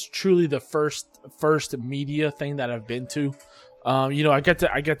since that was truly the first media thing that I've been to. I got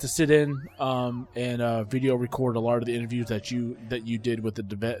to sit in and video record a lot of the interviews that you did with the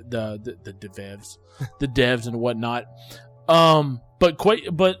devs and whatnot. But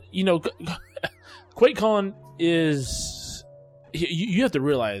QuakeCon is, you have to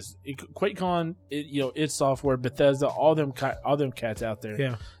realize QuakeCon, id Software, Bethesda, all them cats out there.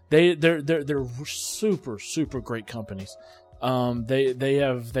 Yeah, they're super super great companies. They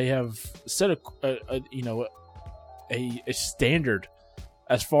have set a standard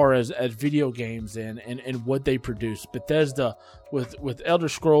as far as video games and what they produce. Bethesda with Elder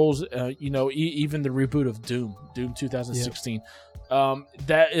Scrolls, even the reboot of Doom 2016. Yeah.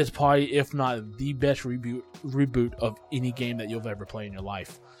 That is probably, if not the best reboot of any game that you'll ever play in your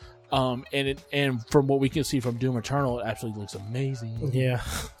life. And from what we can see from Doom Eternal, it absolutely looks amazing. Yeah.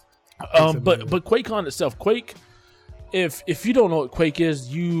 But QuakeCon itself, Quake, if you don't know what Quake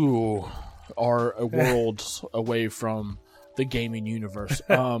is, you are a world away from the gaming universe.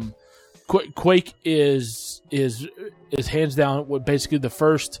 Quake is hands down basically the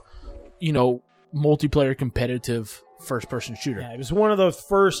first, multiplayer competitive first-person shooter. Yeah, it was one of the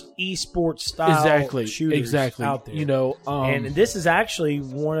first esports style shooters out there. And this is actually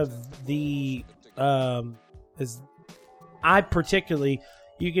one of the I particularly,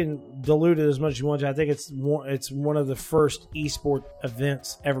 you can dilute it as much as you want to. I think it's one of the first esport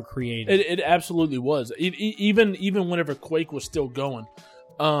events ever created. It absolutely was. Even whenever Quake was still going,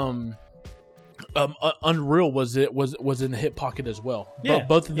 Unreal was in the hip pocket as well. Yeah,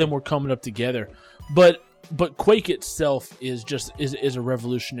 both of them were coming up together, but Quake itself is a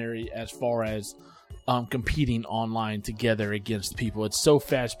revolutionary as far as competing online together against people. It's so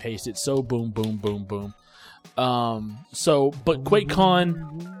fast paced. It's so boom boom boom boom. But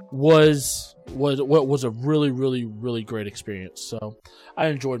QuakeCon was a really really really great experience. So I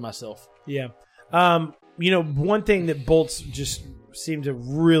enjoyed myself. Yeah. One thing that Bolts just seemed to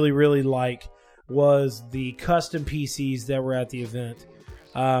really really like was the custom PCs that were at the event.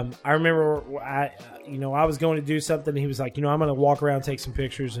 I remember I was going to do something, and he was like, I'm going to walk around, take some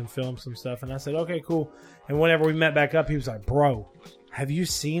pictures, and film some stuff. And I said, okay, cool. And whenever we met back up, he was like, bro, have you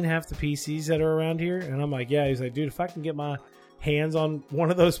seen half the PCs that are around here? And I'm like, yeah. He's like, dude, if I can get my hands on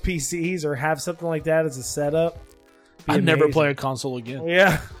one of those PCs or have something like that as a setup, I'd never play a console again.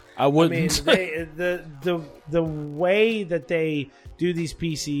 Yeah. I wouldn't. I mean, the way that they do these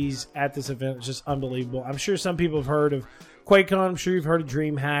PCs at this event is just unbelievable. I'm sure some people have heard of QuakeCon, I'm sure you've heard of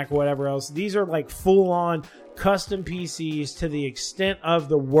DreamHack, whatever else. These are like full-on custom PCs to the extent of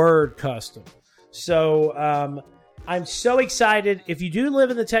the word custom. So I'm so excited. If you do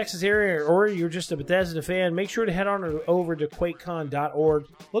live in the Texas area or you're just a Bethesda fan, make sure to head on over to QuakeCon.org.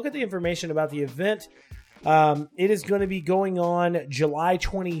 Look at the information about the event. It is going to be going on July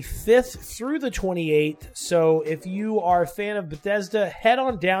 25th through the 28th. So if you are a fan of Bethesda, head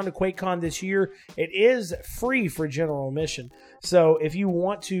on down to QuakeCon this year. It is free for general admission. So if you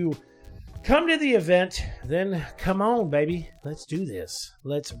want to come to the event, then come on, baby. Let's do this.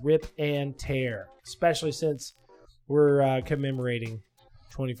 Let's rip and tear, especially since we're commemorating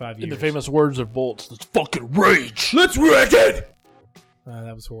 25 years. In the famous words of Bolts, let's fucking rage. Let's wreck it!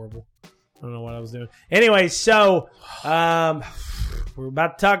 That was horrible. I don't know what I was doing. Anyway, so we're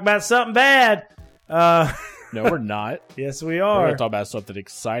about to talk about something bad. No, we're not. Yes, we We're are. going to talk about something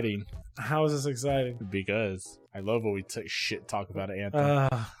exciting How is this exciting? because I love when we talk about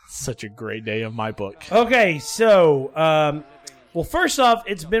Anthem. Such a great day in my book. Okay, so, well, first off,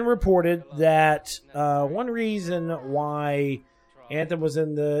 it's been reported that one reason why Anthem was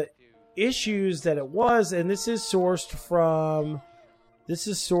in the issues that it was, and this is sourced from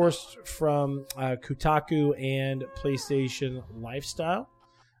Kotaku and PlayStation Lifestyle.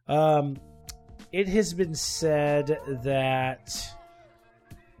 It has been said that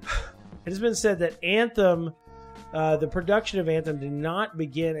It has been said that Anthem, the production of Anthem, did not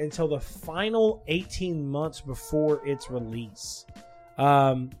begin until the final 18 months before its release.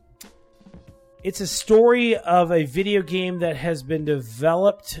 It's a story of a video game that has been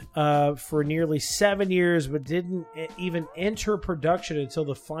developed for nearly 7 years, but didn't even enter production until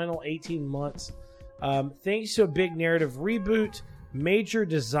the final 18 months. Thanks to a big narrative reboot, major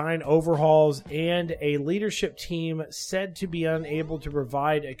design overhauls, and a leadership team said to be unable to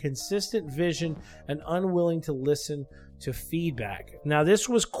provide a consistent vision and unwilling to listen to feedback. Now, this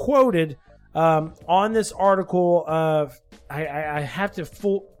was quoted on this article. I have to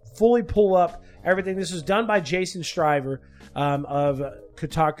fully pull up everything. This was done by Jason Shriver of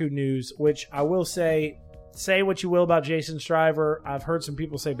Kotaku News, which I will say what you will about Jason Shriver. I've heard some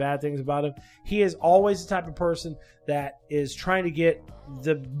people say bad things about him. He is always the type of person that is trying to get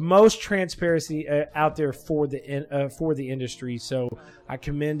the most transparency out there for the industry. So I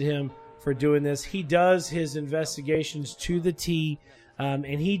commend him for doing this. He does his investigations to the T, and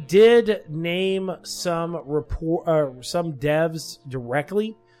he did name some devs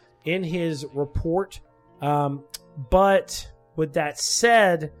directly in his report. But with that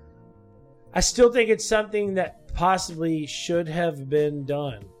said, I still think it's something that possibly should have been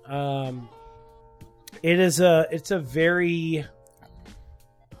done. It's a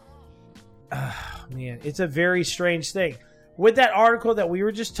very strange thing. With that article that we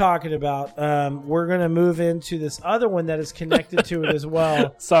were just talking about, we're going to move into this other one that is connected to it as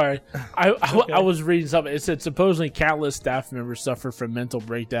well. Sorry. I was reading something. It said supposedly countless staff members suffered from mental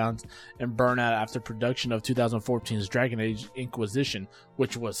breakdowns and burnout after production of 2014's Dragon Age Inquisition,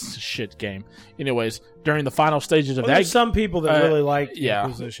 which was a shit game. Anyways, during the final stages of that... There's some people that really like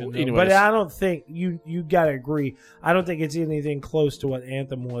Inquisition. Anyways. But I don't think... You got to agree. I don't think it's anything close to what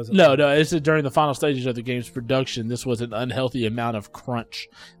Anthem was. No. It said during the final stages of the game's production, this was an unhealthy amount of crunch,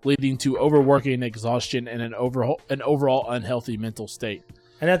 leading to overworking, exhaustion, and an overall unhealthy mental state.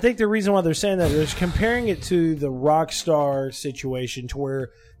 And I think the reason why they're saying that is comparing it to the Rockstar situation, to where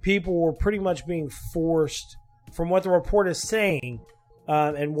people were pretty much being forced, from what the report is saying,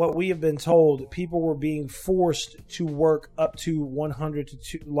 and what we have been told, people were being forced to work up to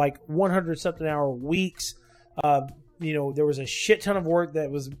 100 something hour weeks. There was a shit ton of work that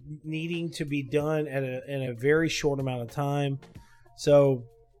was needing to be done in a very short amount of time. So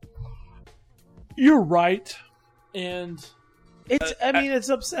you're right, and it's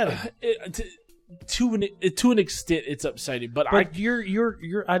upsetting. To an extent, it's upsetting. But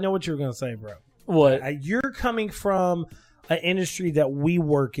you're I know what you're going to say, bro. What? You're coming from an industry that we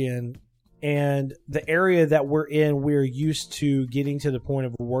work in, and the area that we're in, we're used to getting to the point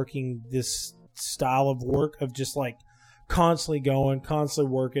of working this style of work of just like constantly going,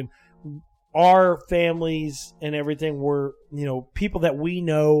 constantly working. Our families and everything were, people that we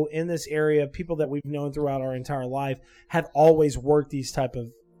know in this area, people that we've known throughout our entire life, have always worked these type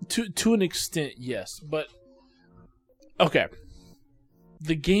of... To an extent, yes. But, okay.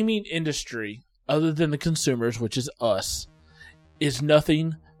 The gaming industry, other than the consumers, which is us, is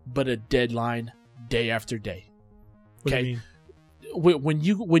nothing but a deadline day after day. Okay? When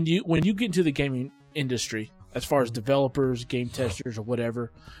you get into the gaming industry, as far as developers, game testers, or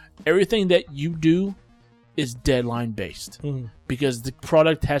whatever, everything that you do is deadline based because the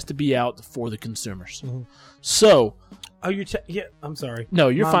product has to be out for the consumers. So, I'm sorry. No,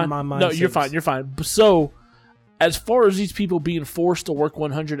 you're fine. You're fine. You're fine. So, as far as these people being forced to work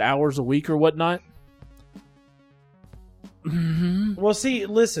 100 hours a week or whatnot, well, see,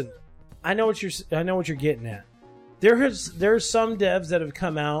 listen, I know what you're getting at. There's some devs that have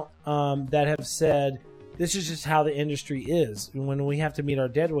come out that have said this is just how the industry is. When we have to meet our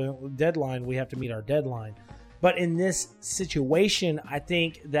deadline, we have to meet our deadline. But in this situation, I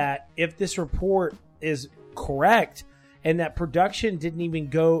think that if this report is correct and that production didn't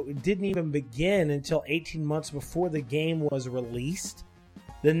even begin until 18 months before the game was released,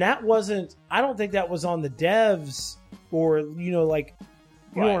 then I don't think that was on the devs or, know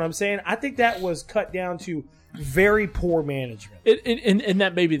what I'm saying? I think that was cut down to very poor management. And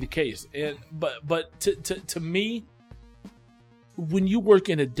that may be the case. But to me, when you work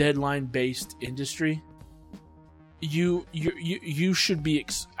in a deadline-based industry, you should be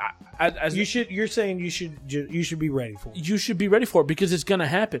you're saying you should be ready for it. You should be ready for it because it's going to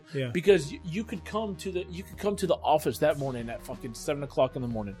happen. Yeah. Because you could come to the office that morning at fucking 7 o'clock in the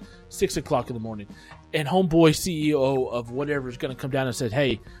morning, 6 o'clock in the morning, and homeboy CEO of whatever is going to come down and said,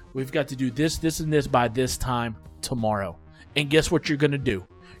 "Hey, we've got to do this, this, and this by this time tomorrow." And guess what you're going to do?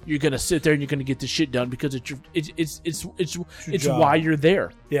 You're going to sit there and you're going to get the shit done because it's why you're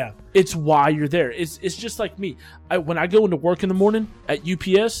there. Yeah. It's why you're there. It's just like me. When I go into work in the morning at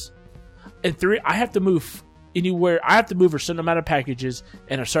UPS, And 3, I have to move anywhere. I have to move a certain amount of packages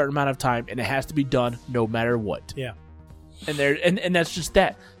in a certain amount of time, and it has to be done no matter what. Yeah. And that's just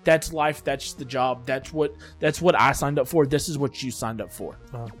that. That's life. That's the job. That's what I signed up for. This is what you signed up for.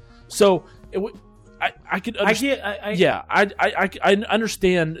 So I could understand. I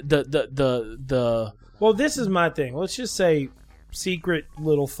understand the. Well, this is my thing. Let's just say secret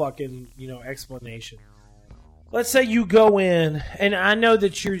little fucking explanation. Let's say you go in, and I know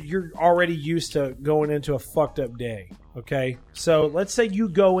that you're already used to going into a fucked up day. Okay, so let's say you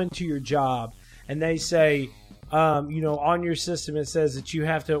go into your job, and they say, on your system it says that you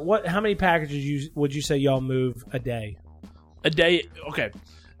have to. How many packages would you say y'all move a day? A day, okay.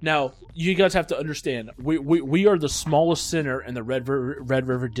 Now you guys have to understand, we are the smallest center in the Red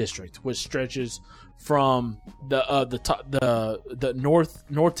River District, which stretches from the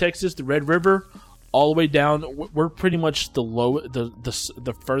North Texas, the Red River, all the way down. We're pretty much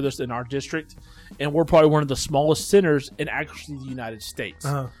the furthest in our district, and we're probably one of the smallest centers in actually the United States.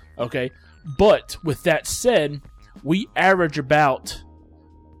 Okay, but with that said, we average about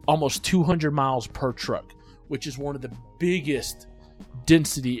almost 200 miles per truck, which is one of the biggest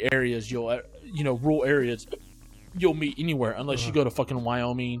density areas rural areas you'll meet anywhere, unless you go to fucking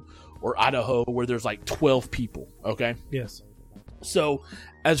Wyoming or Idaho, where there's like 12 people. Okay. Yes. So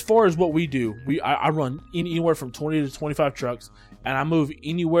as far as what we do, I run anywhere from 20 to 25 trucks, and I move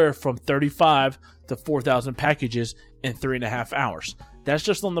anywhere from 35 to 4,000 packages in 3.5 hours. That's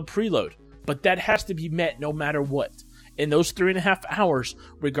just on the preload, but that has to be met no matter what. In those 3.5 hours,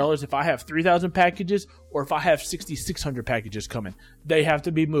 regardless if I have 3,000 packages or if I have 6,600 packages coming, they have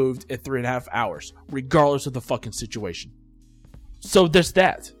to be moved in 3.5 hours, regardless of the fucking situation. So there's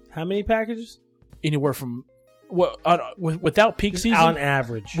that. How many packages? Anywhere from without peak season, on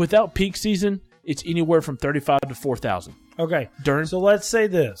average. Without peak season, it's anywhere from 35 to 4,000. Okay. During, so let's say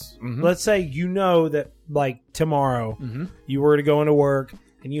this. Mm-hmm. Let's say that like tomorrow you were to go into work.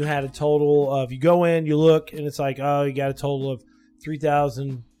 And you had a total of, you go in, you look, and it's like, oh, you got a total of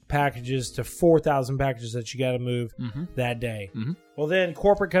 3,000 packages to 4,000 packages that you got to move that day. Mm-hmm. Well, then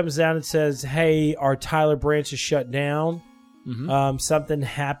corporate comes down and says, hey, our Tyler branch is shut down. Mm-hmm. Something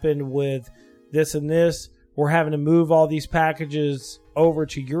happened with this and this. We're having to move all these packages over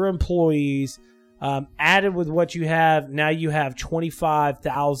to your employees. Added with what you have, now you have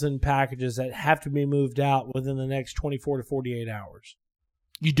 25,000 packages that have to be moved out within the next 24 to 48 hours.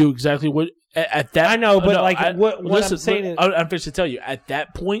 You do exactly what at that. I know, but what listen, I'm saying is, I'm supposed to tell you at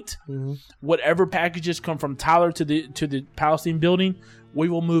that point, whatever packages come from Tyler to the Palestine building, we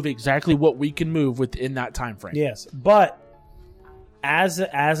will move exactly what we can move within that time frame. Yes, but as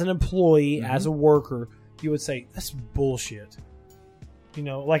an employee, as a worker, you would say that's bullshit.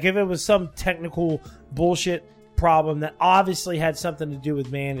 Like if it was some technical bullshit problem that obviously had something to do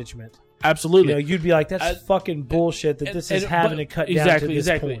with management. Absolutely. You'd be like, that's fucking bullshit that this is having to cut down to this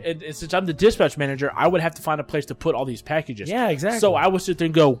point. And since I'm the dispatch manager, I would have to find a place to put all these packages. Yeah, exactly. So I would sit there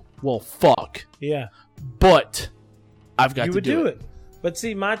and go, well, fuck. Yeah. But I've got to do it. You would do it. But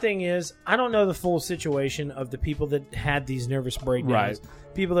see, my thing is, I don't know the full situation of the people that had these nervous breakdowns. Right.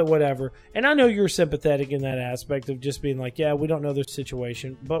 People that whatever. And I know you're sympathetic in that aspect of just being like, yeah, we don't know their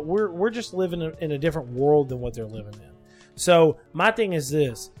situation. But we're just living in a different world than what they're living in. So my thing is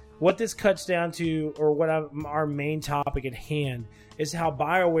this. What this cuts down to, or what our main topic at hand, is how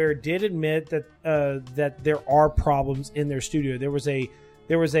BioWare did admit that there are problems in their studio. There was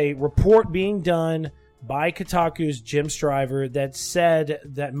a report being done by Kotaku's Jim Stryver that said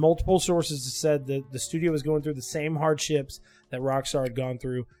that multiple sources said that the studio was going through the same hardships that Rockstar had gone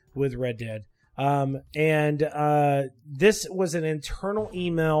through with Red Dead. This was an internal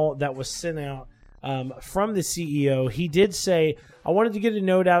email that was sent out from the CEO. He did say, I wanted to get a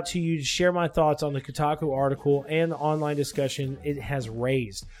note out to you to share my thoughts on the Kotaku article and the online discussion it has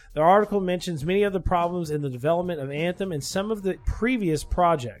raised. The article mentions many of the problems in the development of Anthem and some of the previous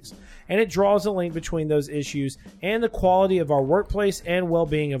projects, and it draws a link between those issues and the quality of our workplace and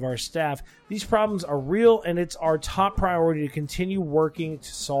well-being of our staff. These problems are real, and it's our top priority to continue working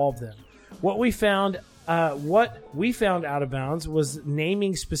to solve them. What we found out of bounds was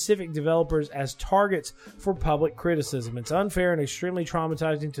naming specific developers as targets for public criticism. It's unfair and extremely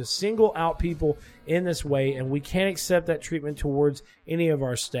traumatizing to single out people in this way, and we can't accept that treatment towards any of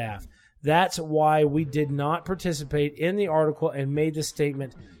our staff. That's why we did not participate in the article and made the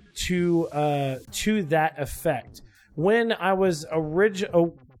statement to that effect. When I was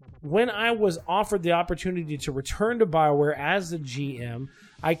offered the opportunity to return to BioWare as the GM,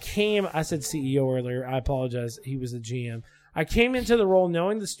 I said CEO earlier. I apologize. He was the GM. I came into the role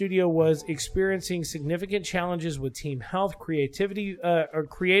knowing the studio was experiencing significant challenges with team health, creativity, or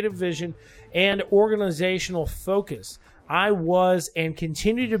creative vision, and organizational focus. I was and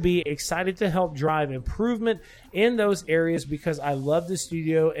continue to be excited to help drive improvement in those areas because I love the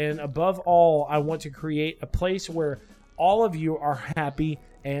studio, and above all, I want to create a place where all of you are happy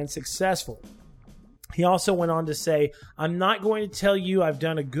and successful. He also went on to say, I'm not going to tell you I've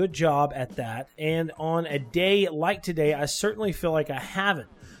done a good job at that, and on a day like today, I certainly feel like I haven't.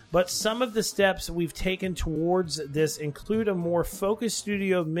 But some of the steps we've taken towards this include a more focused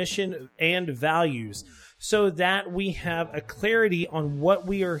studio mission and values so that we have a clarity on what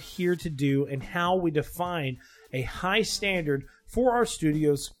we are here to do and how we define a high standard for our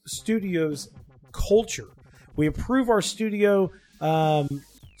studio's culture. We approve our studio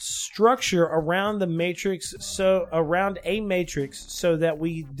structure around a matrix so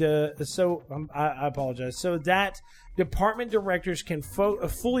that department directors can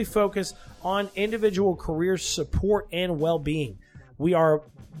fully focus on individual career support and well-being. We are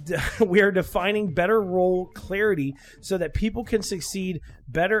defining better role clarity so that people can succeed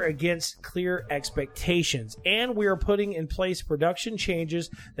better against clear expectations, and we are putting in place production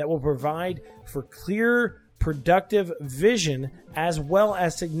changes that will provide for clear productive vision as well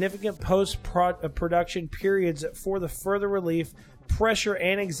as significant post-production periods for the further relief, pressure,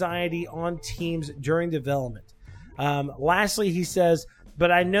 and anxiety on teams during development. Lastly, he says,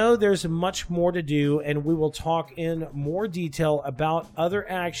 but I know there's much more to do, and we will talk in more detail about other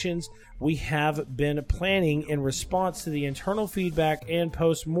actions we have been planning in response to the internal feedback and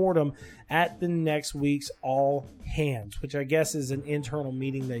post-mortem at the next week's all hands, which I guess is an internal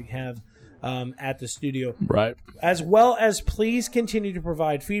meeting they have at the studio. Right. As well as please continue to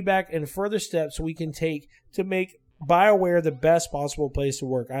provide feedback and further steps we can take to make BioWare the best possible place to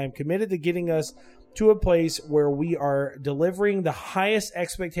work. I am committed to getting us to a place where we are delivering the highest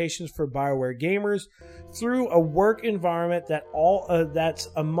expectations for BioWare gamers through a work environment that's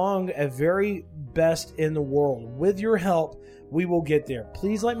among a very best in the world. With your help, we will get there.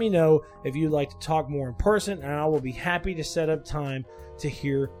 Please let me know if you'd like to talk more in person, and I will be happy to set up time to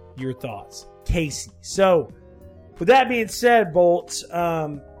hear your thoughts. Casey. So, with that being said, Bolts,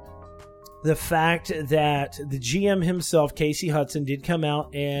 the fact that the GM himself, Casey Hudson, did come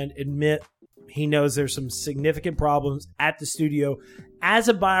out and admit he knows there's some significant problems at the studio. As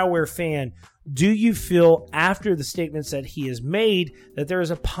a BioWare fan, do you feel, after the statements that he has made, that there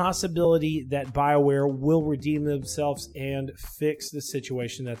is a possibility that BioWare will redeem themselves and fix the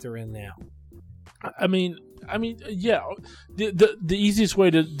situation that they're in now? I mean, yeah. The easiest way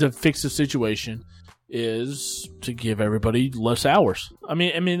to fix the situation is to give everybody less hours.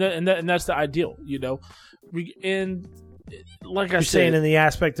 And that's the ideal, you know. And like You're saying in the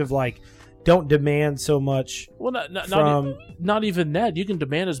aspect of like, don't demand so much. Well, not even that. You can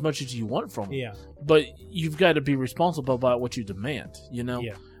demand as much as you want from them. Yeah. But you've got to be responsible about what you demand, you know?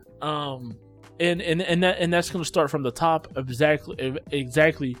 Yeah. And that's going to start from the top of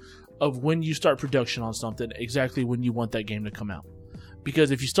exactly of when you start production on something, exactly when you want that game to come out. Because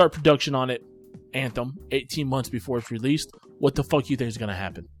if you start production on it, Anthem, 18 months before it's released, what the fuck you think is going to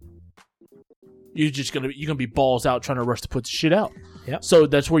happen? You're gonna be balls out trying to rush to put the shit out. Yep. So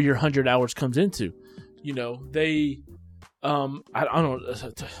that's where your 100 hours comes into. You know, they, I don't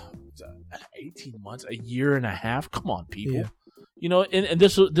know, 18 months, a year and a half. Come on, people. Yeah. You know, and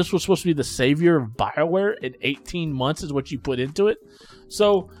this was supposed to be the savior of BioWare, and 18 months is what you put into it.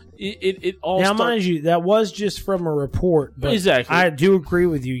 So it all. Now, mind you, that was just from a report. But exactly. I do agree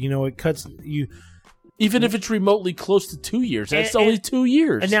with you. You know, it cuts you. Even if it's remotely close to 2 years, that's only 2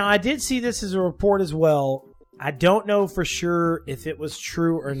 years. And now, I did see this as a report as well. I don't know for sure if it was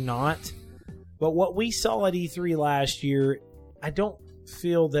true or not, but what we saw at E3 last year, I don't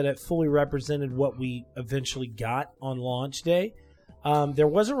feel that it fully represented what we eventually got on launch day. There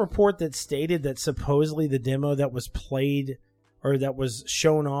was a report that stated that supposedly the demo that was played or that was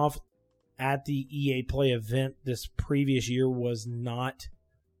shown off at the EA Play event this previous year was not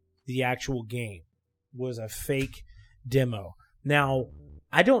the actual game. Was a fake demo. Now,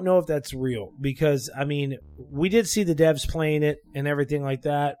 I don't know if that's real because, I mean, we did see the devs playing it and everything like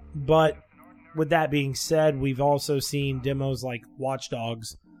that, but with that being said, we've also seen demos like Watch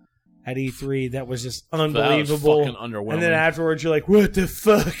Dogs at E3 that was just unbelievable. That was fucking underwhelming. And then afterwards you're like, what the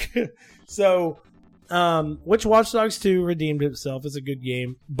fuck? So, which Watch Dogs 2 redeemed itself. It's a good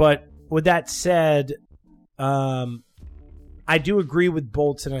game. But with that said, I do agree with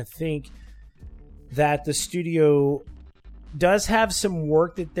Bolts, and I think that the studio does have some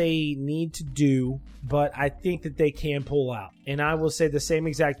work that they need to do, but I think that they can pull out. And I will say the same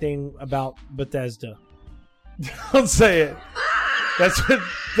exact thing about Bethesda. Don't say it.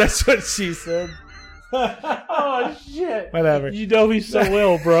 That's what she said. Oh shit! Whatever. You know me so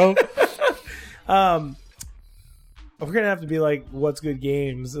well, bro. We're gonna have to be like, "What's good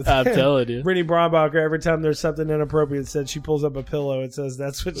games?" I'm telling you. Brittany Brombacher. Every time there's something inappropriate said, she pulls up a pillow and says,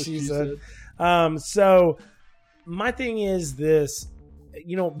 "That's what she said." So my thing is this: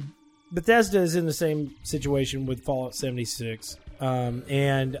 Bethesda is in the same situation with Fallout 76,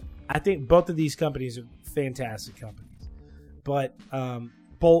 and I think both of these companies are fantastic companies. But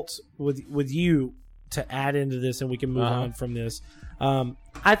Bolt, with you to add into this, and we can move on from this.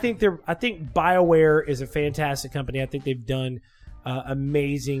 I think BioWare is a fantastic company. I think they've done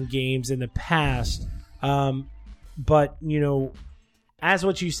amazing games in the past. But as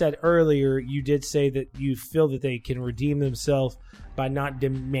what you said earlier, you did say that you feel that they can redeem themselves by not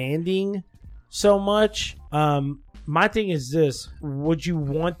demanding so much. My thing is this: would you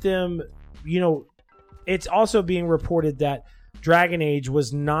want them? It's also being reported that Dragon Age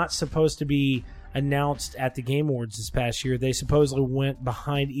was not supposed to be announced at the Game Awards this past year. They supposedly went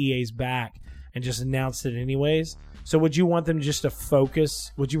behind EA's back and just announced it anyways. So would you want them just to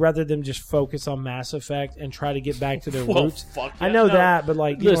focus? Would you rather them just focus on Mass Effect and try to get back to their roots? Fuck I know that, but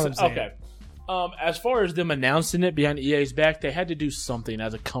you know what I'm saying. Okay. As far as them announcing it behind EA's back, they had to do something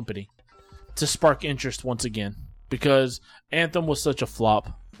as a company to spark interest once again, because Anthem was such a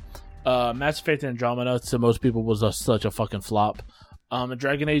flop. Mass Effect Andromeda to most people was such a fucking flop. And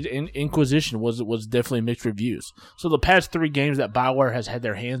Dragon Age Inquisition was definitely mixed reviews. So the past 3 games that BioWare has had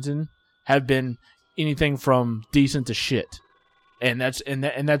their hands in have been anything from decent to shit, and that's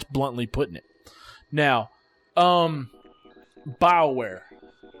bluntly putting it. Now, BioWare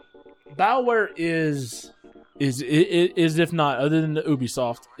is if not other than the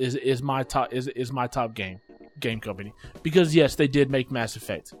Ubisoft is my top game company, because yes, they did make Mass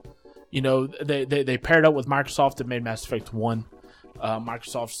Effect. They paired up with Microsoft and made Mass Effect 1.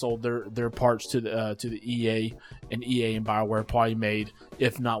 Microsoft sold their parts to the EA, and EA and BioWare probably made,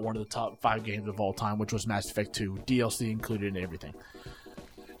 if not one of the top 5 games of all time, which was Mass Effect 2, DLC included and everything.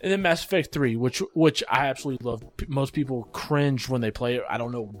 And then Mass Effect 3, which I absolutely love. Most people cringe when they play it. I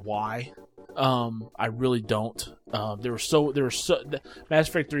don't know why. I really don't. Mass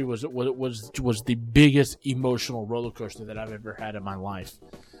Effect 3 was the biggest emotional roller coaster that I've ever had in my life.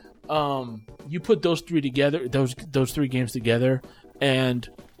 You put those 3 together, those 3 games together, and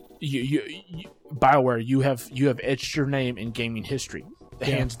you BioWare, you have etched your name in gaming history,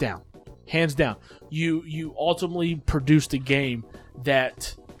 hands down. You ultimately produced a game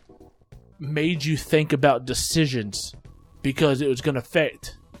that made you think about decisions, because it was going to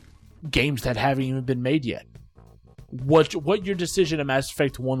affect games that haven't even been made yet. What your decision in Mass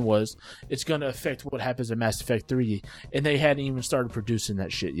Effect 1 was, it's going to affect what happens in Mass Effect 3, and they hadn't even started producing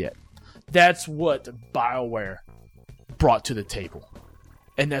that shit yet. That's what BioWare brought to the table,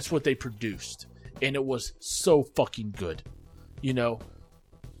 and that's what they produced, and it was so fucking good,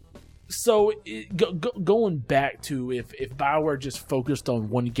 So going back to if BioWare just focused on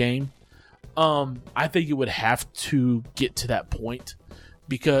one game, I think it would have to get to that point,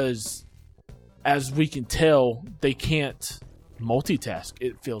 because as we can tell, they can't multitask.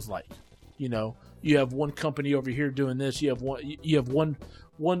 It feels like, you have one company over here doing this. You have one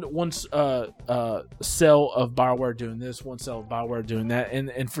cell of BioWare doing this, one cell of BioWare doing that,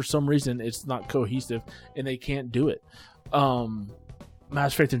 and for some reason it's not cohesive, and they can't do it.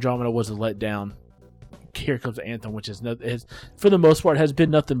 Mass Effect Andromeda was a letdown. Here comes Anthem, which is for the most part has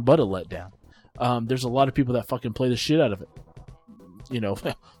been nothing but a letdown. There's a lot of people that fucking play the shit out of it.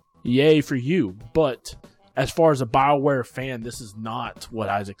 Yay for you. But as far as a BioWare fan, this is not what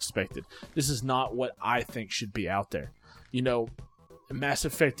I expected. This is not what I think should be out there. Mass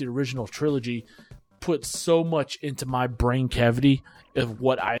Effect, the original trilogy, put so much into my brain cavity of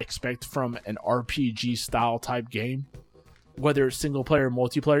what I expect from an RPG style type game, whether it's single player or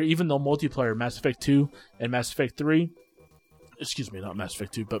multiplayer. Even though multiplayer, Mass Effect 2 and Mass Effect 3, not Mass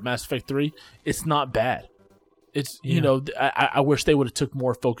Effect 2, but Mass Effect 3, it's not bad. It's, I wish they would have took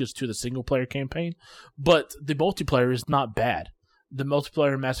more focus to the single player campaign, but the multiplayer is not bad. The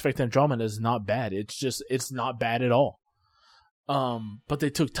multiplayer in Mass Effect Andromeda is not bad. It's not bad at all. But they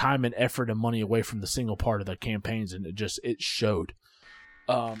took time and effort and money away from the single part of the campaigns, and it showed.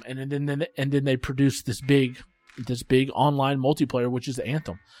 And then they produced this big online multiplayer, which is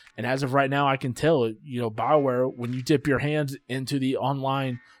Anthem. And as of right now, I can tell, BioWare, when you dip your hands into the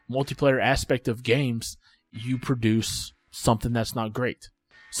online multiplayer aspect of games, you produce something that's not great.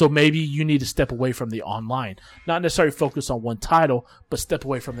 So maybe you need to step away from the online, not necessarily focus on one title, but step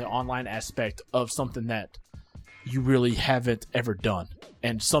away from the online aspect of something that you really haven't ever done,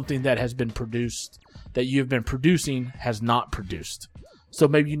 and something that has been produced that you've been producing has not produced. So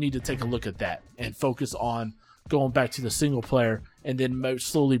maybe you need to take a look at that and focus on going back to the single player and then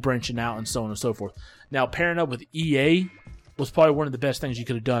slowly branching out and so on and so forth. Now, pairing up with EA was probably one of the best things you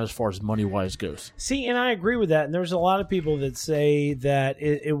could have done as far as money-wise goes. See, and I agree with that. And there's a lot of people that say that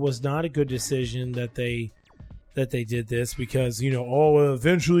it was not a good decision that they did this because,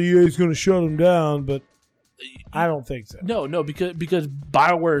 eventually EA is going to shut them down, but I don't think so. No, because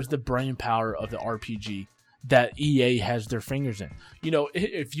BioWare is the brain power of the RPG that EA has their fingers in.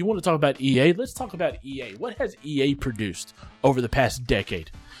 If you want to talk about EA, let's talk about EA. What has EA produced over the past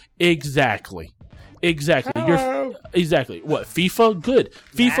decade? Exactly. Exactly. What, FIFA? Good.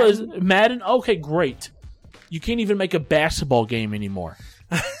 FIFA is Madden? Okay, great. You can't even make a basketball game anymore.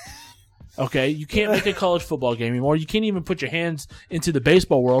 Okay, you can't make a college football game anymore. You can't even put your hands into the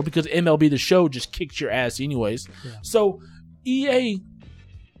baseball world because MLB The Show just kicked your ass anyways. Yeah. So EA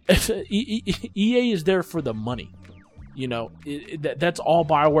is there for the money. That's all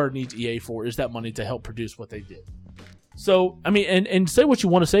BioWare needs EA for, is that money to help produce what they did. So, I mean, and say what you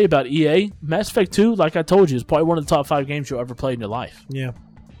want to say about EA. Mass Effect 2, like I told you, is probably one of the top 5 games you'll ever play in your life. Yeah.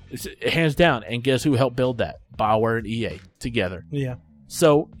 It's hands down. And guess who helped build that? BioWare and EA together. Yeah.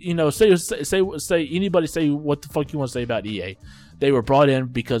 So, say anybody say what the fuck you want to say about EA. They were brought in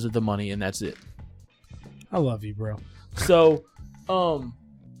because of the money, and that's it. I love you, bro. So,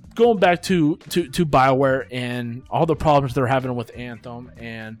 going back to BioWare and all the problems they're having with Anthem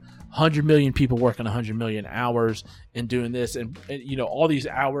and 100 million people working 100 million hours and doing this and all these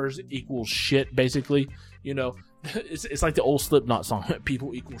hours equals shit, basically. It's like the old Slipknot song,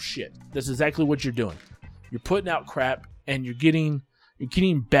 people equal shit. That's exactly what you're doing. You're putting out crap and you're getting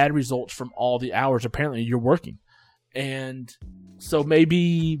bad results from all the hours apparently you're working. And so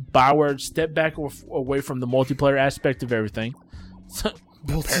maybe BioWare step back away from the multiplayer aspect of everything.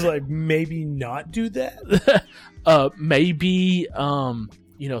 Like, maybe not do that? Maybe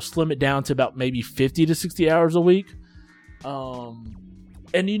slim it down to about maybe 50 to 60 hours a week.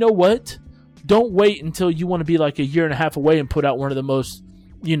 And you know what? Don't wait until you want to be like a year and a half away and put out one of the most,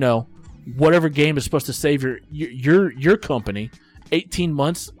 whatever game is supposed to save your company. 18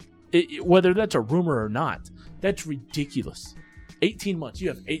 months, whether that's a rumor or not, that's ridiculous. 18 months. You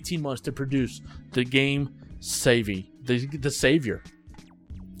have 18 months to produce the game the savior.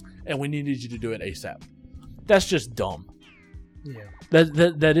 And we needed you to do it ASAP. That's just dumb. Yeah.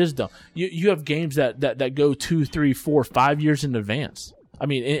 That is dumb. You have games that go 2, 3, 4, 5 years in advance. I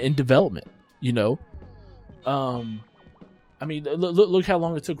mean, in development, I mean, look how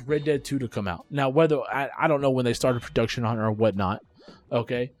long it took Red Dead 2 to come out. Now, whether I don't know when they started production on it or whatnot,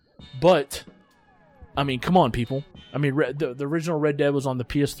 okay? But, I mean, come on, people. I mean, the original Red Dead was on the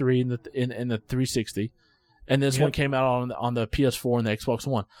PS3 and the 360, and this one came out on the PS4 and the Xbox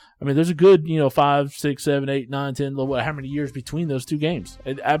One. I mean, there's a good, 5, 6, 7, 8, 9, 10, how many years between those two games?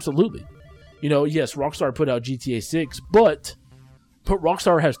 Absolutely. Yes, Rockstar put out GTA 6, but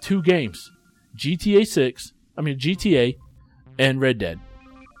Rockstar has 2 games, GTA and Red Dead,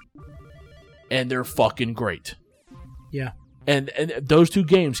 and they're fucking great. Yeah, and those 2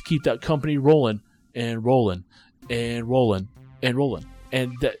 games keep that company rolling and rolling and rolling and rolling,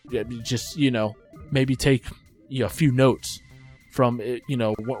 and that just maybe take a few notes from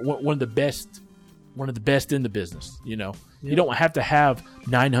one of the best in the business. You don't have to have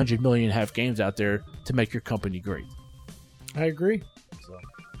 900 million half games out there to make your company great. I agree. So,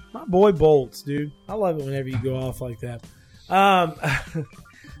 my boy Bolts, dude, I love it whenever you go off like that.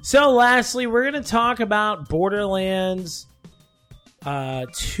 So lastly, we're going to talk about Borderlands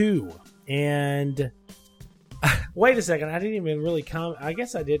 2. And wait a second, I didn't even really comment. I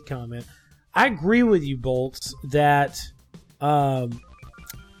guess I did comment. I agree with you, Bolts, that I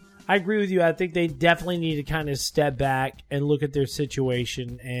agree with you. I think they definitely need to kind of step back and look at their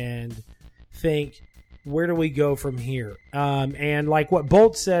situation and think, where do we go from here? And like what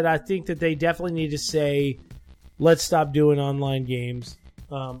Bolts said, I think that they definitely need to say, let's stop doing online games.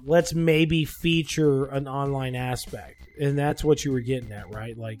 Let's maybe feature an online aspect. And that's what you were getting at,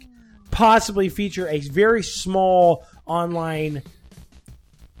 right? Like, possibly feature a very small online,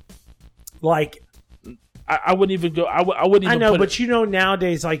 like... I wouldn't even go... I wouldn't even I know, but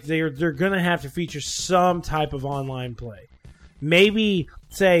nowadays, like, they're going to have to feature some type of online play. Maybe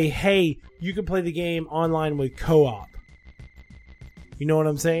say, hey, you can play the game online with co-op. You know what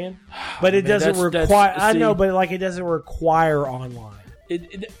I'm saying? But it doesn't require... I know, but like it doesn't require online.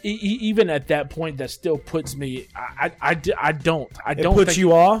 even at that point, that still puts me. I don't. It puts think,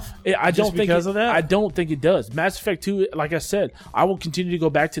 you off. I don't think because of that. I don't think it does. Mass Effect 2, like I said, I will continue to go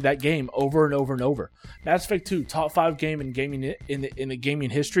back to that game over and over and over. Mass Effect 2, top 5 game in gaming in the gaming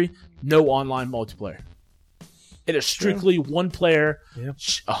history. No online multiplayer. It is strictly one player. Yep.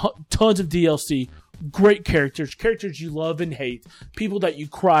 Tons of DLC. Great characters you love and hate. People that you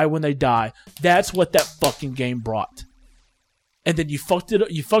cry when they die. That's what that fucking game brought. And then you fucked it up.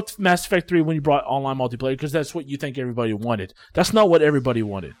 You fucked Mass Effect 3 when you brought online multiplayer because that's what you think everybody wanted. That's not what everybody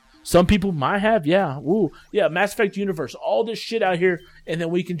wanted. Some people might have, Mass Effect Universe, all this shit out here, and then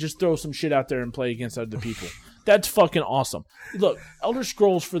we can just throw some shit out there and play against other people. That's fucking awesome. Look, Elder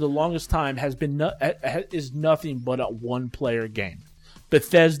Scrolls for the longest time is nothing but a one-player game.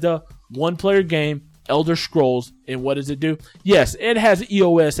 Bethesda, one-player game, Elder Scrolls, and what does it do? Yes, it has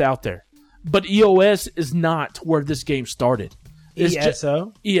EOS out there, but EOS is not where this game started.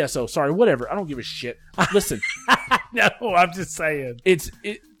 ESO? ESO, sorry, whatever. I don't give a shit. Listen. No, I'm just saying.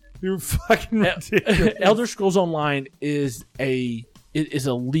 You're fucking ridiculous. Elder Scrolls Online is a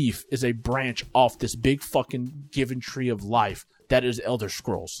branch off this big fucking given tree of life that is Elder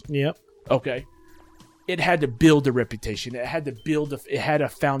Scrolls. Yep. Okay. It had to build a reputation. It had a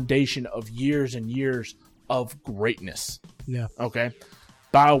foundation of years and years of greatness. Yeah. Okay.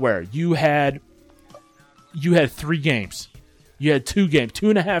 BioWare, you had 3 games. You had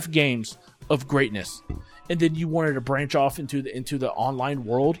 2.5 games of greatness, and then you wanted to branch off into the online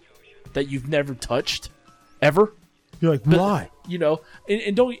world that you've never touched ever. You're like, why? Hey,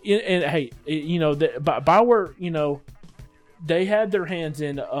 BioWare, they had their hands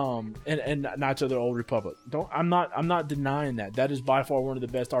in Knights of the Old Republic. I'm not denying that. That is by far one of the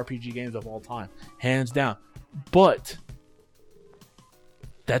best RPG games of all time, hands down. But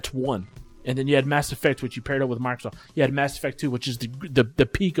that's one. And then you had Mass Effect, which you paired up with Microsoft. You had Mass Effect 2, which is the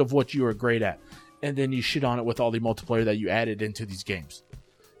peak of what you were great at. And then you shit on it with all the multiplayer that you added into these games.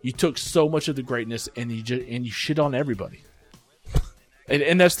 You took so much of the greatness and you shit on everybody.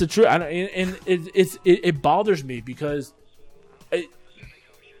 And that's the truth. It bothers me because I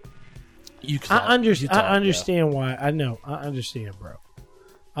understand why. I know. I understand, bro.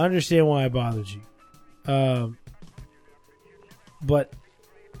 I understand why it bothers you. But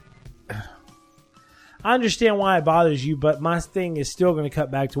I understand why it bothers you, but my thing is still going to cut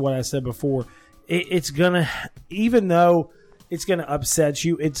back to what I said before. It's going to, even though it's going to upset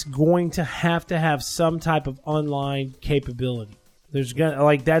you, it's going to have some type of online capability. There's going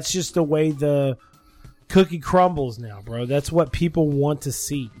to, that's just the way the cookie crumbles now, bro. That's what people want to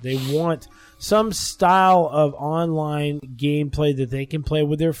see. They want some style of online gameplay that they can play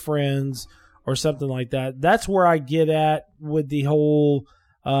with their friends or something like that. That's where I get at with the whole,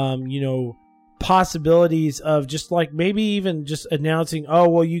 possibilities of just maybe even just announcing,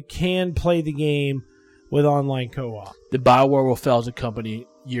 you can play the game with online co-op. The BioWare will fail as a company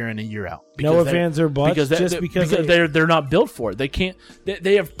year in and year out. No ifs or buts. Because they're not built for it. They can't.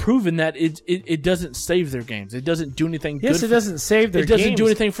 They have proven that it doesn't save their games. It doesn't do anything. Yes, it doesn't save their games. It doesn't do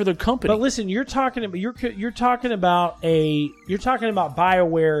anything for their company. But listen, you're talking about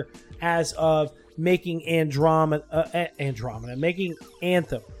BioWare as of making Andromeda, making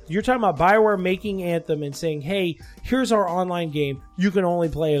Anthem. You're talking about BioWare making Anthem and saying, "Hey, here's our online game. You can only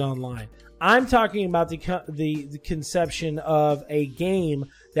play it online." I'm talking about the conception of a game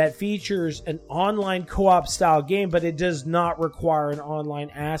that features an online co-op style game, but it does not require an online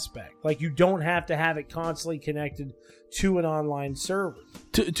aspect. You don't have to have it constantly connected to an online server.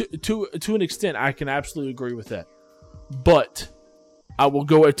 To an extent, I can absolutely agree with that. But I will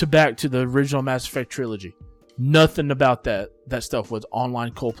go back to the original Mass Effect trilogy. Nothing about that stuff was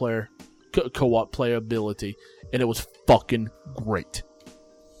online co-op playability, and it was fucking great.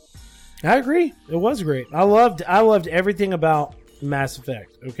 I agree. It was great. I loved everything about Mass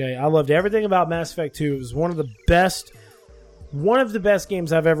Effect. Okay, I loved everything about Mass Effect 2. It was one of the best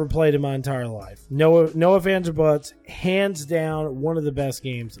games I've ever played in my entire life. No ifs or buts. Hands down, one of the best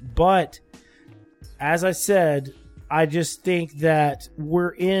games. But as I said, I just think that we're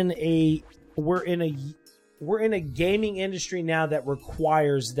in a gaming industry now that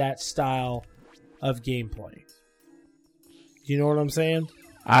requires that style of gameplay. Do you know what I'm saying?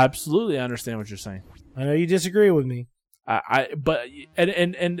 I absolutely understand what you're saying. I know you disagree with me. This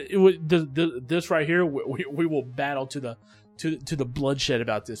right here, we will battle to the bloodshed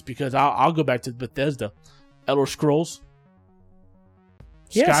about this because I'll go back to Bethesda, Elder Scrolls,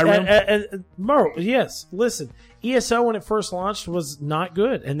 Skyrim. Yes. Listen, ESO when it first launched was not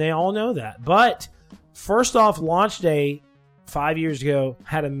good, and they all know that. But first off, launch day 5 years ago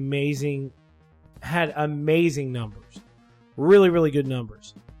had amazing numbers. Really, really good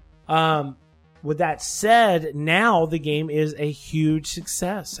numbers. With that said, now the game is a huge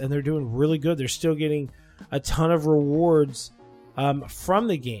success, and they're doing really good. They're still getting a ton of rewards from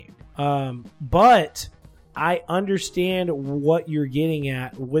the game. But I understand what you're getting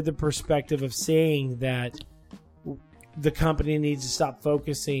at with the perspective of saying that the company needs to stop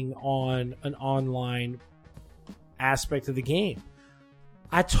focusing on an online aspect of the game.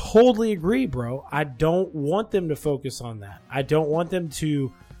 I totally agree, bro. I don't want them to focus on that. I don't want them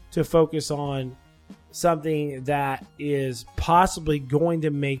to focus on something that is possibly going to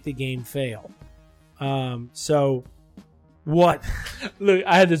make the game fail. So what? Look,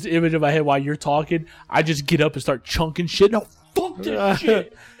 I had this image in my head while you're talking. I just get up and start chunking shit. No, fuck this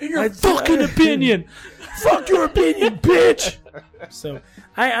shit. In your fucking opinion. Fuck your opinion, bitch. So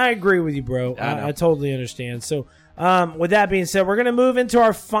I agree with you, bro. I totally understand. So with that being said, we're going to move into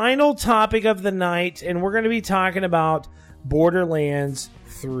our final topic of the night, and we're going to be talking about Borderlands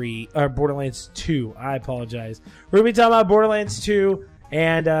 2. I apologize. We're going to be talking about Borderlands 2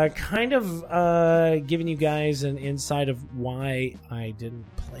 and kind of giving you guys an insight of why I didn't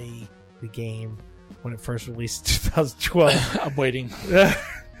play the game when it first released in 2012. I'm waiting.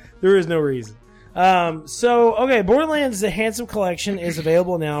 There is no reason. Okay, Borderlands The Handsome Collection is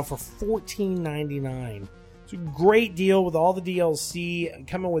available now for $14.99. It's a great deal with all the DLC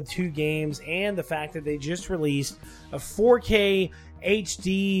coming with 2 games, and the fact that they just released a 4K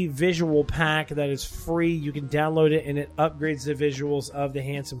HD visual pack that is free. You can download it, and it upgrades the visuals of the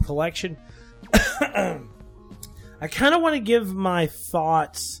Handsome Collection. I kind of want to give my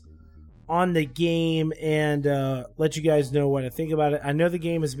thoughts on the game and let you guys know what I think about it. I know the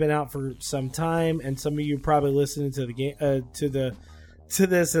game has been out for some time, and some of you probably listening to the game to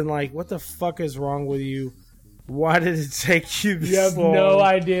this and like, what the fuck is wrong with you? Why did it take you this long? You have no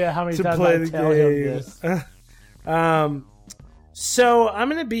idea how many times I tell him this. So I'm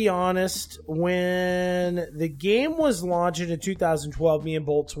going to be honest. When the game was launching in 2012, me and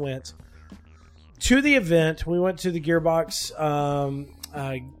Bolts went to the event. We went to the Gearbox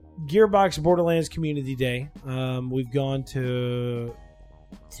Borderlands Community Day. We've gone to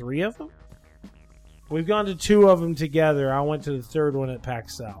 3 of them. We've gone to 2 of them together. I went to the 3rd one at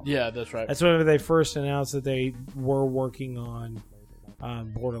PAX South. Yeah, that's right. That's when they first announced that they were working on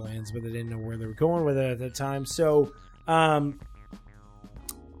Borderlands, but they didn't know where they were going with it at the time. So, I'm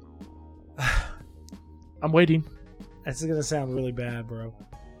waiting. That's going to sound really bad, bro.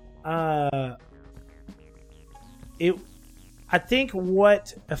 I think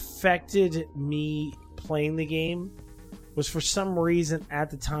what affected me playing the game was, for some reason at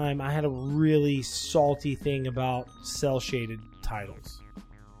the time, I had a really salty thing about cel-shaded titles.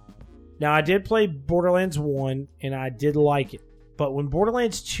 Now, I did play Borderlands 1, and I did like it. But when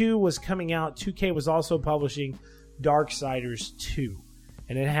Borderlands 2 was coming out, 2K was also publishing Darksiders 2.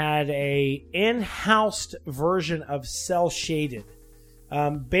 And it had a in-house version of cel-shaded.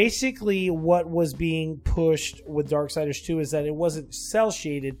 Basically, what was being pushed with Darksiders 2 is that it wasn't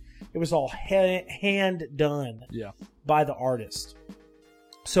cel-shaded. It was all hand done by the artist.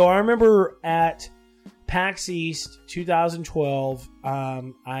 So I remember at PAX East 2012,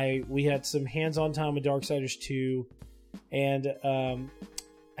 we had some hands-on time with Darksiders 2, and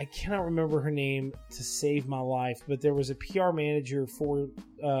I cannot remember her name to save my life, but there was a PR manager for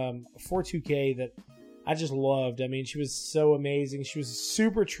 2K that I just loved. I mean, she was so amazing. She was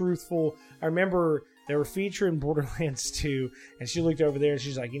super truthful. I remember they were featuring Borderlands 2, and she looked over there and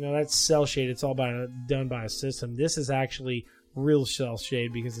she's like, that's cel shade. It's all done by a system. This is actually real cel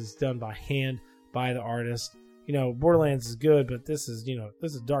shade because it's done by hand by the artist. Borderlands is good, but this is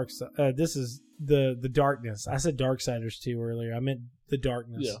dark. This is the darkness. I said Darksiders 2 earlier. I meant the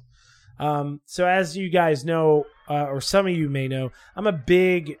darkness. Yeah. So as you guys know, or some of you may know,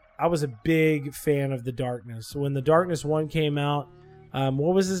 I was a big fan of the Darkness. When the Darkness 1 came out,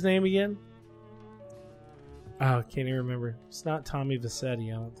 what was his name again? Oh, I can't even remember. It's not Tommy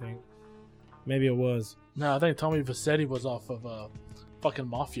Vassetti, I don't think. Maybe it was. No, I think Tommy Vassetti was off of fucking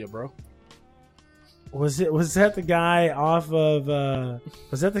Mafia, bro. Was that the guy off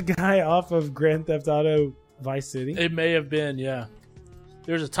of Grand Theft Auto Vice City? It may have been, yeah.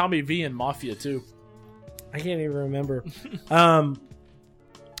 There's a Tommy V in Mafia too. I can't even remember.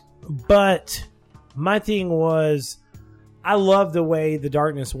 But my thing was, I love the way the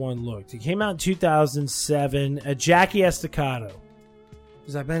Darkness 1 looked. It came out in 2007. Jackie Estacado. He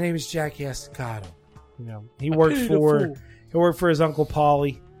was like, my name is Jackie Estacado. He worked for his Uncle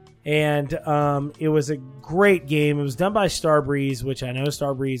Paulie. And it was a great game. It was done by Starbreeze, which I know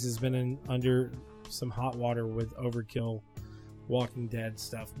Starbreeze has been under some hot water with Overkill, Walking Dead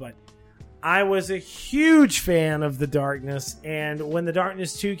stuff. But I was a huge fan of The Darkness, and when The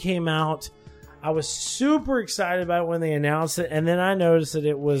Darkness 2 came out, I was super excited about it when they announced it, and then I noticed that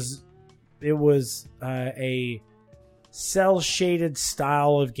it was a cel-shaded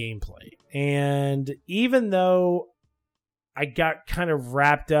style of gameplay. And even though I got kind of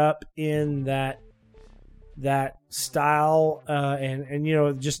wrapped up in that style and you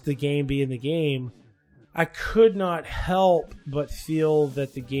know, just the game being the game, I could not help but feel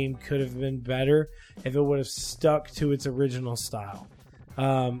that the game could have been better if it would have stuck to its original style.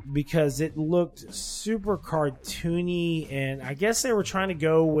 Because it looked super cartoony, and I guess they were trying to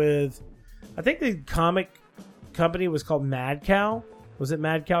go with, I think the comic company was called Mad Cow. Was it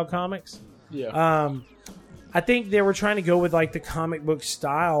Mad Cow Comics? Yeah. I think they were trying to go with like the comic book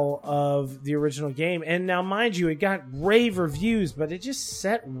style of the original game. And now, mind you, it got rave reviews, but it just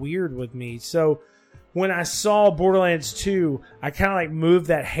set weird with me. So when I saw Borderlands 2, I kind of like moved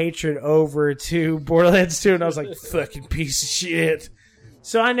that hatred over to Borderlands 2, and I was like, fucking piece of shit.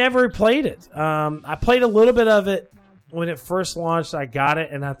 So I never played it. I played a little bit of it when it first launched. I got it,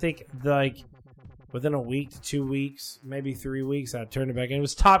 and I think like within a week to 2 weeks, maybe 3 weeks, I turned it back in. It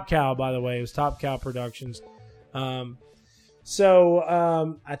was Top Cow, by the way. It was Top Cow Productions.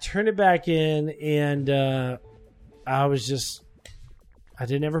 So I turned it back in, and I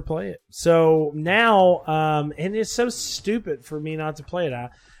didn't ever play it. So now, and it's so stupid for me not to play it.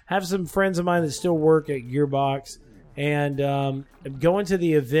 I have some friends of mine that still work at Gearbox, and going to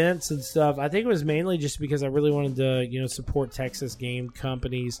the events and stuff. I think it was mainly just because I really wanted to, you know, support Texas game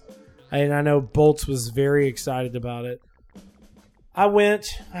companies. And I know Bolts was very excited about it. I went.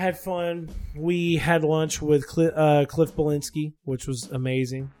 I had fun. We had lunch with Cliff Belinsky, which was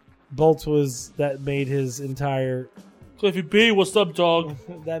amazing. Bolts made his entire... Cliffy B, what's up, dog?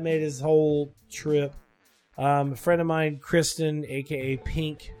 That made his whole trip. A friend of mine, Kristen, a.k.a.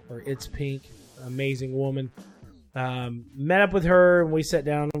 Pink, or It's Pink, amazing woman. Met up with her, and we sat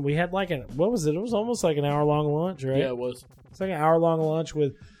down, and we had like what was it? It was almost like an hour-long lunch, right? Yeah, it was. It's like an hour-long lunch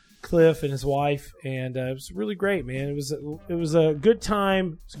with Cliff and his wife, and it was really great, man. It was a good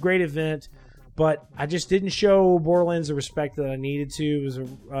time. It's a great event, but I just didn't show Borderlands the respect that I needed to. It was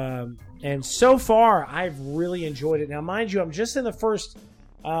and so far, I've really enjoyed it. Now, mind you, I'm just in the first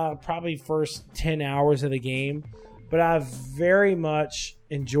 10 hours of the game, but I've very much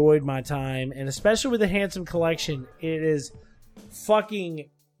enjoyed my time, and especially with the Handsome Collection, it is fucking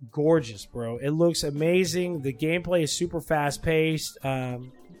gorgeous, bro. It looks amazing. The gameplay is super fast-paced.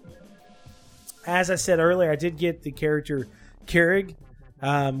 As I said earlier, I did get the character Kerrig,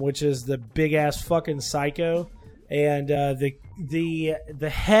 which is the big-ass fucking psycho, and the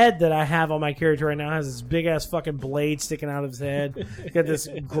head that I have on my character right now has this big-ass fucking blade sticking out of his head. It's got this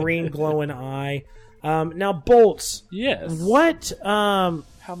green glowing eye. Now, Bolts. Yes. What...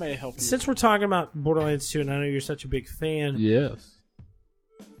 How may I help you? Since we're talking about Borderlands 2, and I know you're such a big fan... Yes.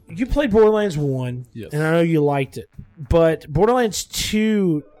 You played Borderlands 1, yes, and I know you liked it, but Borderlands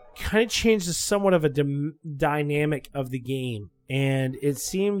 2 kind of changed somewhat of a dynamic of the game, and it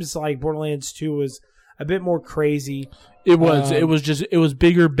seems like Borderlands 2 was a bit more crazy. It was. It was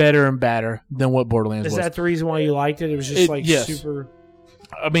bigger, better, and badder than what Borderlands was. Is that the reason why you liked it? It was just yes. Super.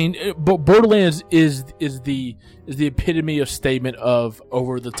 I mean, Borderlands is the epitome of statement of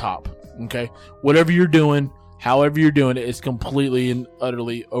over the top. Okay, whatever you're doing, however you're doing it, it's completely and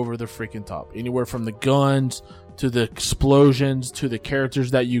utterly over the freaking top. Anywhere from the guns to the explosions to the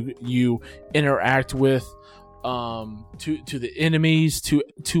characters that you interact with, to the enemies,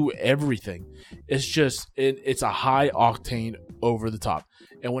 to everything. It's just it's a high octane over the top.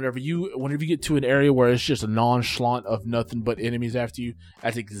 And whenever you get to an area where it's just a nonchalant of nothing but enemies after you,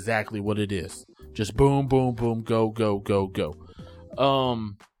 that's exactly what it is. Just boom, boom, boom, go, go, go, go.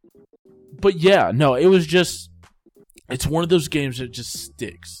 But yeah, no, it was just, it's one of those games that just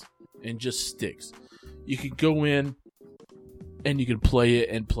sticks and just sticks. You can go in and you can play it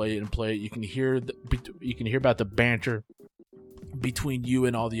and play it and play it. You can hear about the banter between you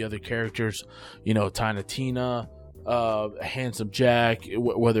and all the other characters. You know, Tiny Tina, Handsome Jack,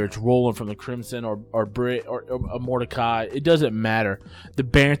 whether it's Roland from the Crimson or Britt or Mordecai, it doesn't matter. The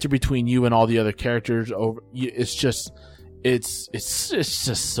banter between you and all the other characters it's just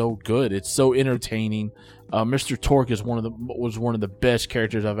so good. It's so entertaining. Mr. Torque was one of the best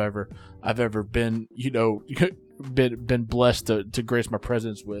characters I've ever been, been blessed to grace my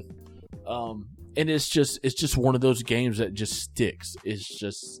presence with. And it's just one of those games that just sticks. It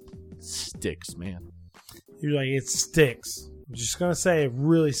just sticks, man. You're like, it sticks. I'm just gonna say it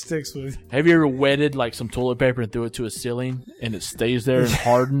really sticks with you. Have you ever wetted like some toilet paper and threw it to a ceiling and it stays there and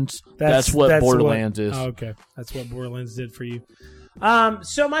hardens? that's what Borderlands is. Oh, okay, that's what Borderlands did for you.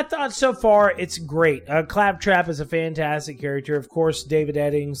 So my thoughts so far, it's great. Claptrap is a fantastic character. Of course, David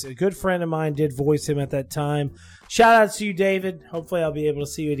Eddings, a good friend of mine, did voice him at that time. Shout out to you, David. Hopefully I'll be able to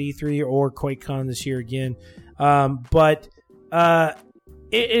see you at E3 or QuakeCon this year again. But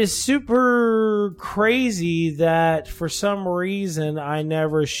it is super crazy that for some reason I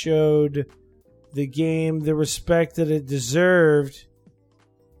never showed the game the respect that it deserved.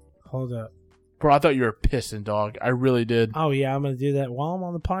 Hold up. Bro, I thought you were pissing, dog. I really did. Oh, yeah, I'm going to do that while I'm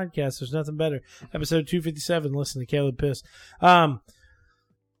on the podcast. There's nothing better. Episode 257, listen to Caleb piss.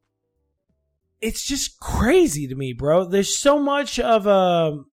 It's just crazy to me, bro. There's so much of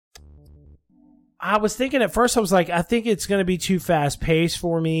I was thinking at first, I was like, I think it's going to be too fast-paced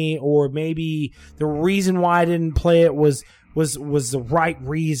for me, or maybe the reason why I didn't play it was the right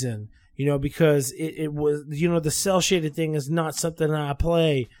reason, because it was, the cel-shaded thing is not something I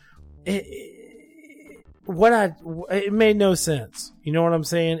play. It made no sense. You know what I'm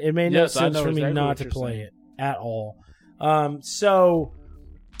saying? It made no sense for me not to play it at all. So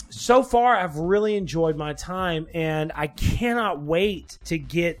far I've really enjoyed my time, and I cannot wait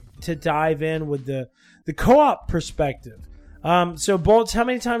to dive in with the co-op perspective. So Bolts, how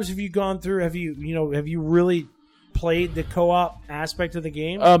many times have you gone through? Have you really played the co-op aspect of the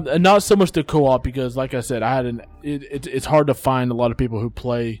game? Not so much the co-op, because like I said, it's hard to find a lot of people who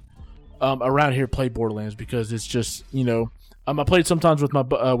play around here play Borderlands, because it's just, I played sometimes with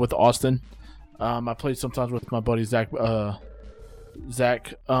with Austin. I played sometimes with my buddy Zach. But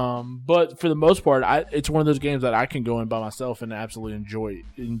for the most part, it's one of those games that I can go in by myself and absolutely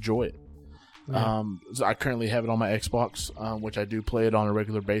enjoy it. Yeah. So I currently have it on my Xbox, which I do play it on a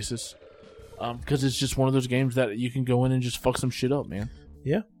regular basis. Because it's just one of those games that you can go in and just fuck some shit up, man.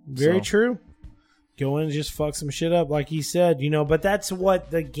 Yeah, very true. Go in and just fuck some shit up, like he said, but that's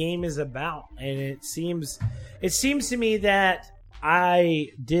what the game is about. And it seems to me that I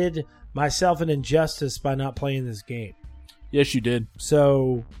did myself an injustice by not playing this game. Yes, you did.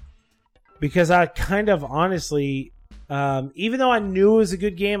 So, because I kind of honestly, even though I knew it was a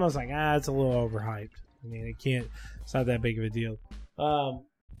good game, I was like, it's a little overhyped. I mean, it's not that big of a deal.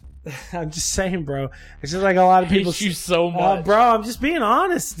 I'm just saying, bro. It's just like a lot of people. I hate you so much. Bro, I'm just being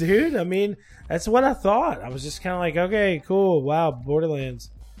honest, dude. I mean, that's what I thought. I was just kind of like, okay, cool. Wow,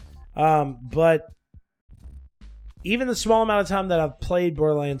 Borderlands. But even the small amount of time that I've played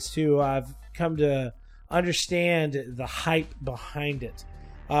Borderlands 2, I've come to understand the hype behind it.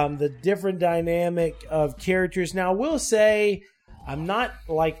 The different dynamic of characters. Now, I will say I'm not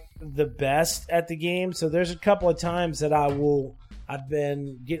like the best at the game, so there's a couple of times that I've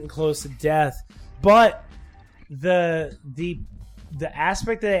been getting close to death, but the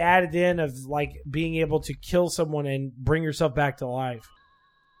aspect that they added in of like being able to kill someone and bring yourself back to life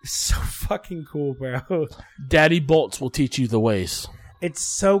is so fucking cool, bro. Daddy Bolts will teach you the ways. It's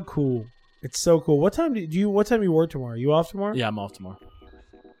so cool. It's so cool. What time do you work tomorrow? You off tomorrow? Yeah, I'm off tomorrow.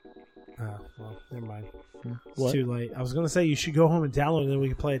 Oh, well, never mind. It's What? too late. I was going to say you should go home and download it and then we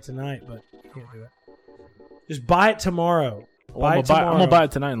can play it tonight, but you can't do that. Just buy it tomorrow. I'm gonna buy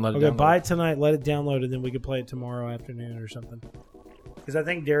it tonight and let it download. Buy it tonight, let it download, and then we can play it tomorrow afternoon or something. Because I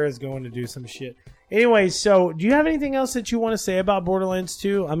think Dara's going to do some shit. Anyway, so do you have anything else that you want to say about Borderlands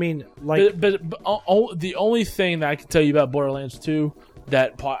 2? I mean, like... But the only thing that I can tell you about Borderlands 2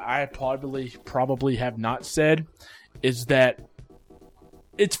 that I probably have not said is that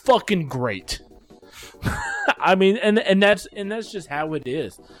it's fucking great. I mean, and that's just how it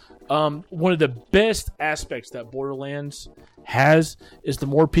is. One of the best aspects that Borderlands has is the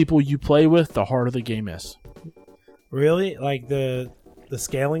more people you play with, the harder the game is. Really? Like the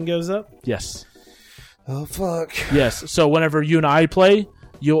scaling goes up? Yes. Oh, fuck. Yes. So whenever you and I play,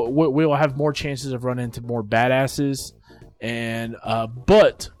 we'll have more chances of running into more badasses, and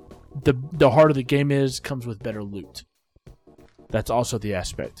but the harder the game is, comes with better loot. That's also the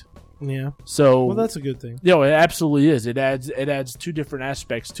aspect. Yeah. So well, that's a good thing. It absolutely is. It adds two different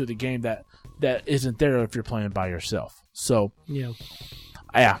aspects to the game that isn't there if you're playing by yourself. So yeah,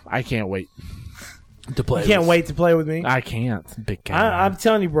 I can't wait to play. You can't wait to play with me. I can't, big guy. I'm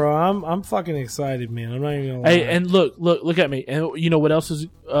telling you, bro. I'm fucking excited, man. I'm not even gonna lie. Hey, and look at me. And you know what else is?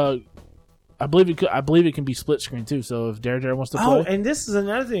 I believe it can be split screen too. So if Dare wants to play. Oh, and this is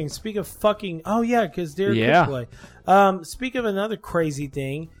another thing. Speak of fucking. Oh yeah, because Dare could play. Speak of another crazy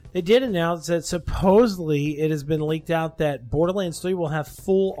thing. They did announce that supposedly it has been leaked out that Borderlands 3 will have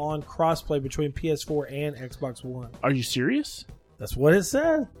full-on crossplay between PS4 and Xbox One. Are you serious? That's what it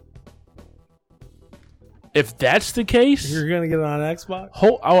said. If that's the case... You're going to get it on Xbox?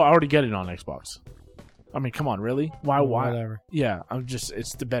 I already get it on Xbox. I mean, come on, really? Why? Whatever. Yeah,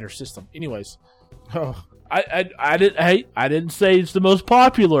 it's the better system. Anyways, Oh. I didn't. Hey, I didn't say it's the most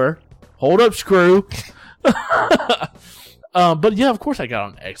popular. Hold up, screw. But yeah, of course I got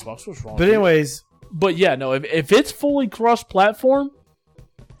on Xbox. What's wrong? But anyways, but yeah, no. If it's fully cross-platform,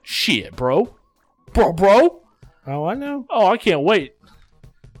 shit, bro. Oh, I know. Oh, I can't wait.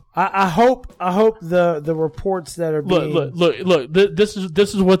 I hope the reports that are being look. This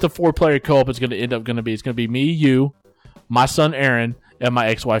is what the 4-player co-op is going to end up going to be. It's going to be me, you, my son Aaron, and my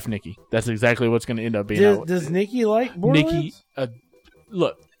ex-wife Nikki. That's exactly what's going to end up being. Does Nikki like Borderlands? Nikki,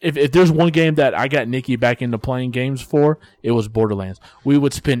 look. If there's one game that I got Nikki back into playing games for, it was Borderlands. We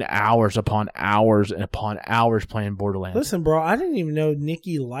would spend hours upon hours and upon hours playing Borderlands. Listen, bro, I didn't even know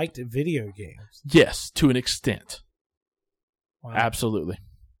Nikki liked video games. Yes, to an extent. Wow. Absolutely.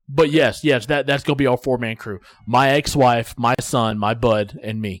 But yes, that's gonna be our 4-man crew. My ex-wife, my son, my bud,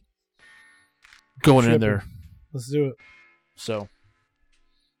 and me. Going in there. Let's do it. So.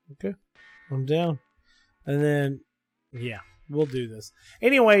 Okay. I'm down. And then, yeah. We'll do this.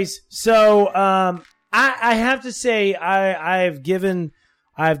 Anyways, so I have to say I've done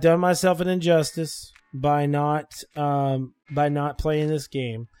myself an injustice by not playing this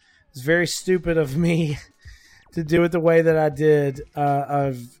game. It's very stupid of me to do it the way that I did,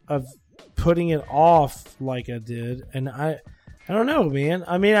 of putting it off like I did, and I don't know, man.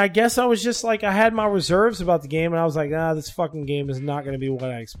 I mean, I guess I was just like, I had my reserves about the game, and I was like, this fucking game is not going to be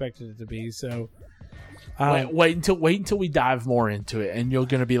what I expected it to be. So. Wait until we dive more into it, and you're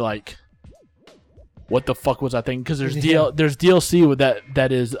gonna be like, "What the fuck was I thinking?" Because there's there's DLC with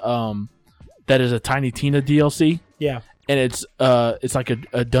that is a Tiny Tina DLC. Yeah, and it's like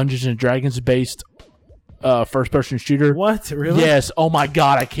a Dungeons and Dragons based first person shooter. What? Really? Yes. Oh my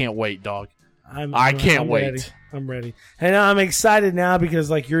god, I can't wait, dog. I can't wait. Ready. I'm ready, and I'm excited now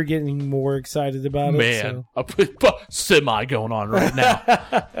because like you're getting more excited about it. Man, semi going on right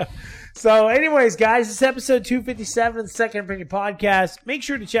now. So anyways, guys, this is episode 257 of the Second Opinion Podcast. Make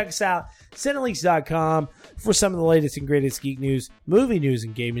sure to check us out, Cinelinks.com, for some of the latest and greatest geek news, movie news,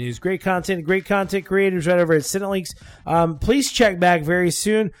 and gaming news. Great content and great content creators right over at Cinelinks. Please check back very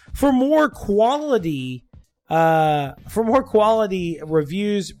soon for more quality reviews,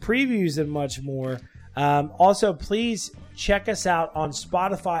 previews, and much more. Also, please check us out on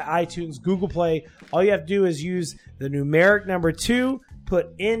Spotify, iTunes, Google Play. All you have to do is use the numeric number 2, put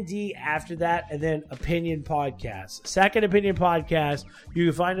ND after that, and then Opinion Podcast. Second Opinion Podcast. You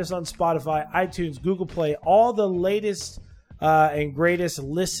can find us on Spotify, iTunes, Google Play, all the latest and greatest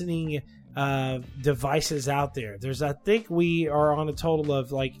listening devices out there. I think we are on a total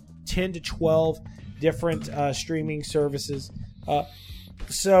of like 10 to 12 different streaming services.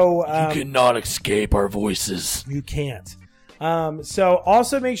 So you cannot escape our voices. You can't. So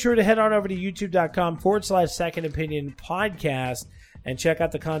also make sure to head on over to youtube.com/Second Opinion Podcast and check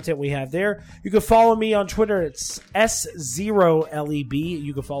out the content we have there. You can follow me on Twitter at S0LEB.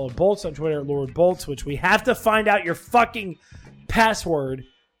 You can follow Bolts on Twitter at Lord Bolts, which we have to find out your fucking password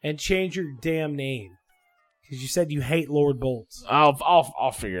and change your damn name. Because you said you hate Lord Bolts.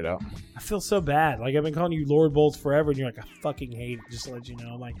 I'll figure it out. I feel so bad. Like, I've been calling you Lord Bolts forever, and you're like, I fucking hate it, just to let you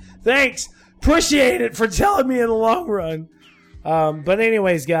know. I'm like, thanks! Appreciate it for telling me in the long run. But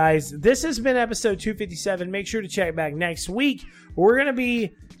anyways, guys, this has been episode 257. Make sure to check back next week. We're going to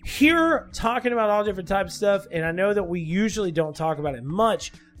be here talking about all different types of stuff, and I know that we usually don't talk about it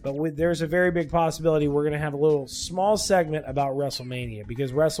much, but there's a very big possibility we're going to have a little small segment about WrestleMania,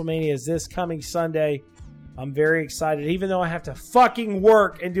 because WrestleMania is this coming Sunday. I'm very excited, even though I have to fucking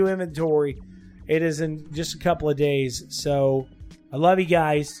work and do inventory. It is in just a couple of days, so I love you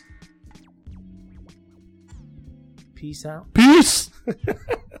guys. Peace out. Peace.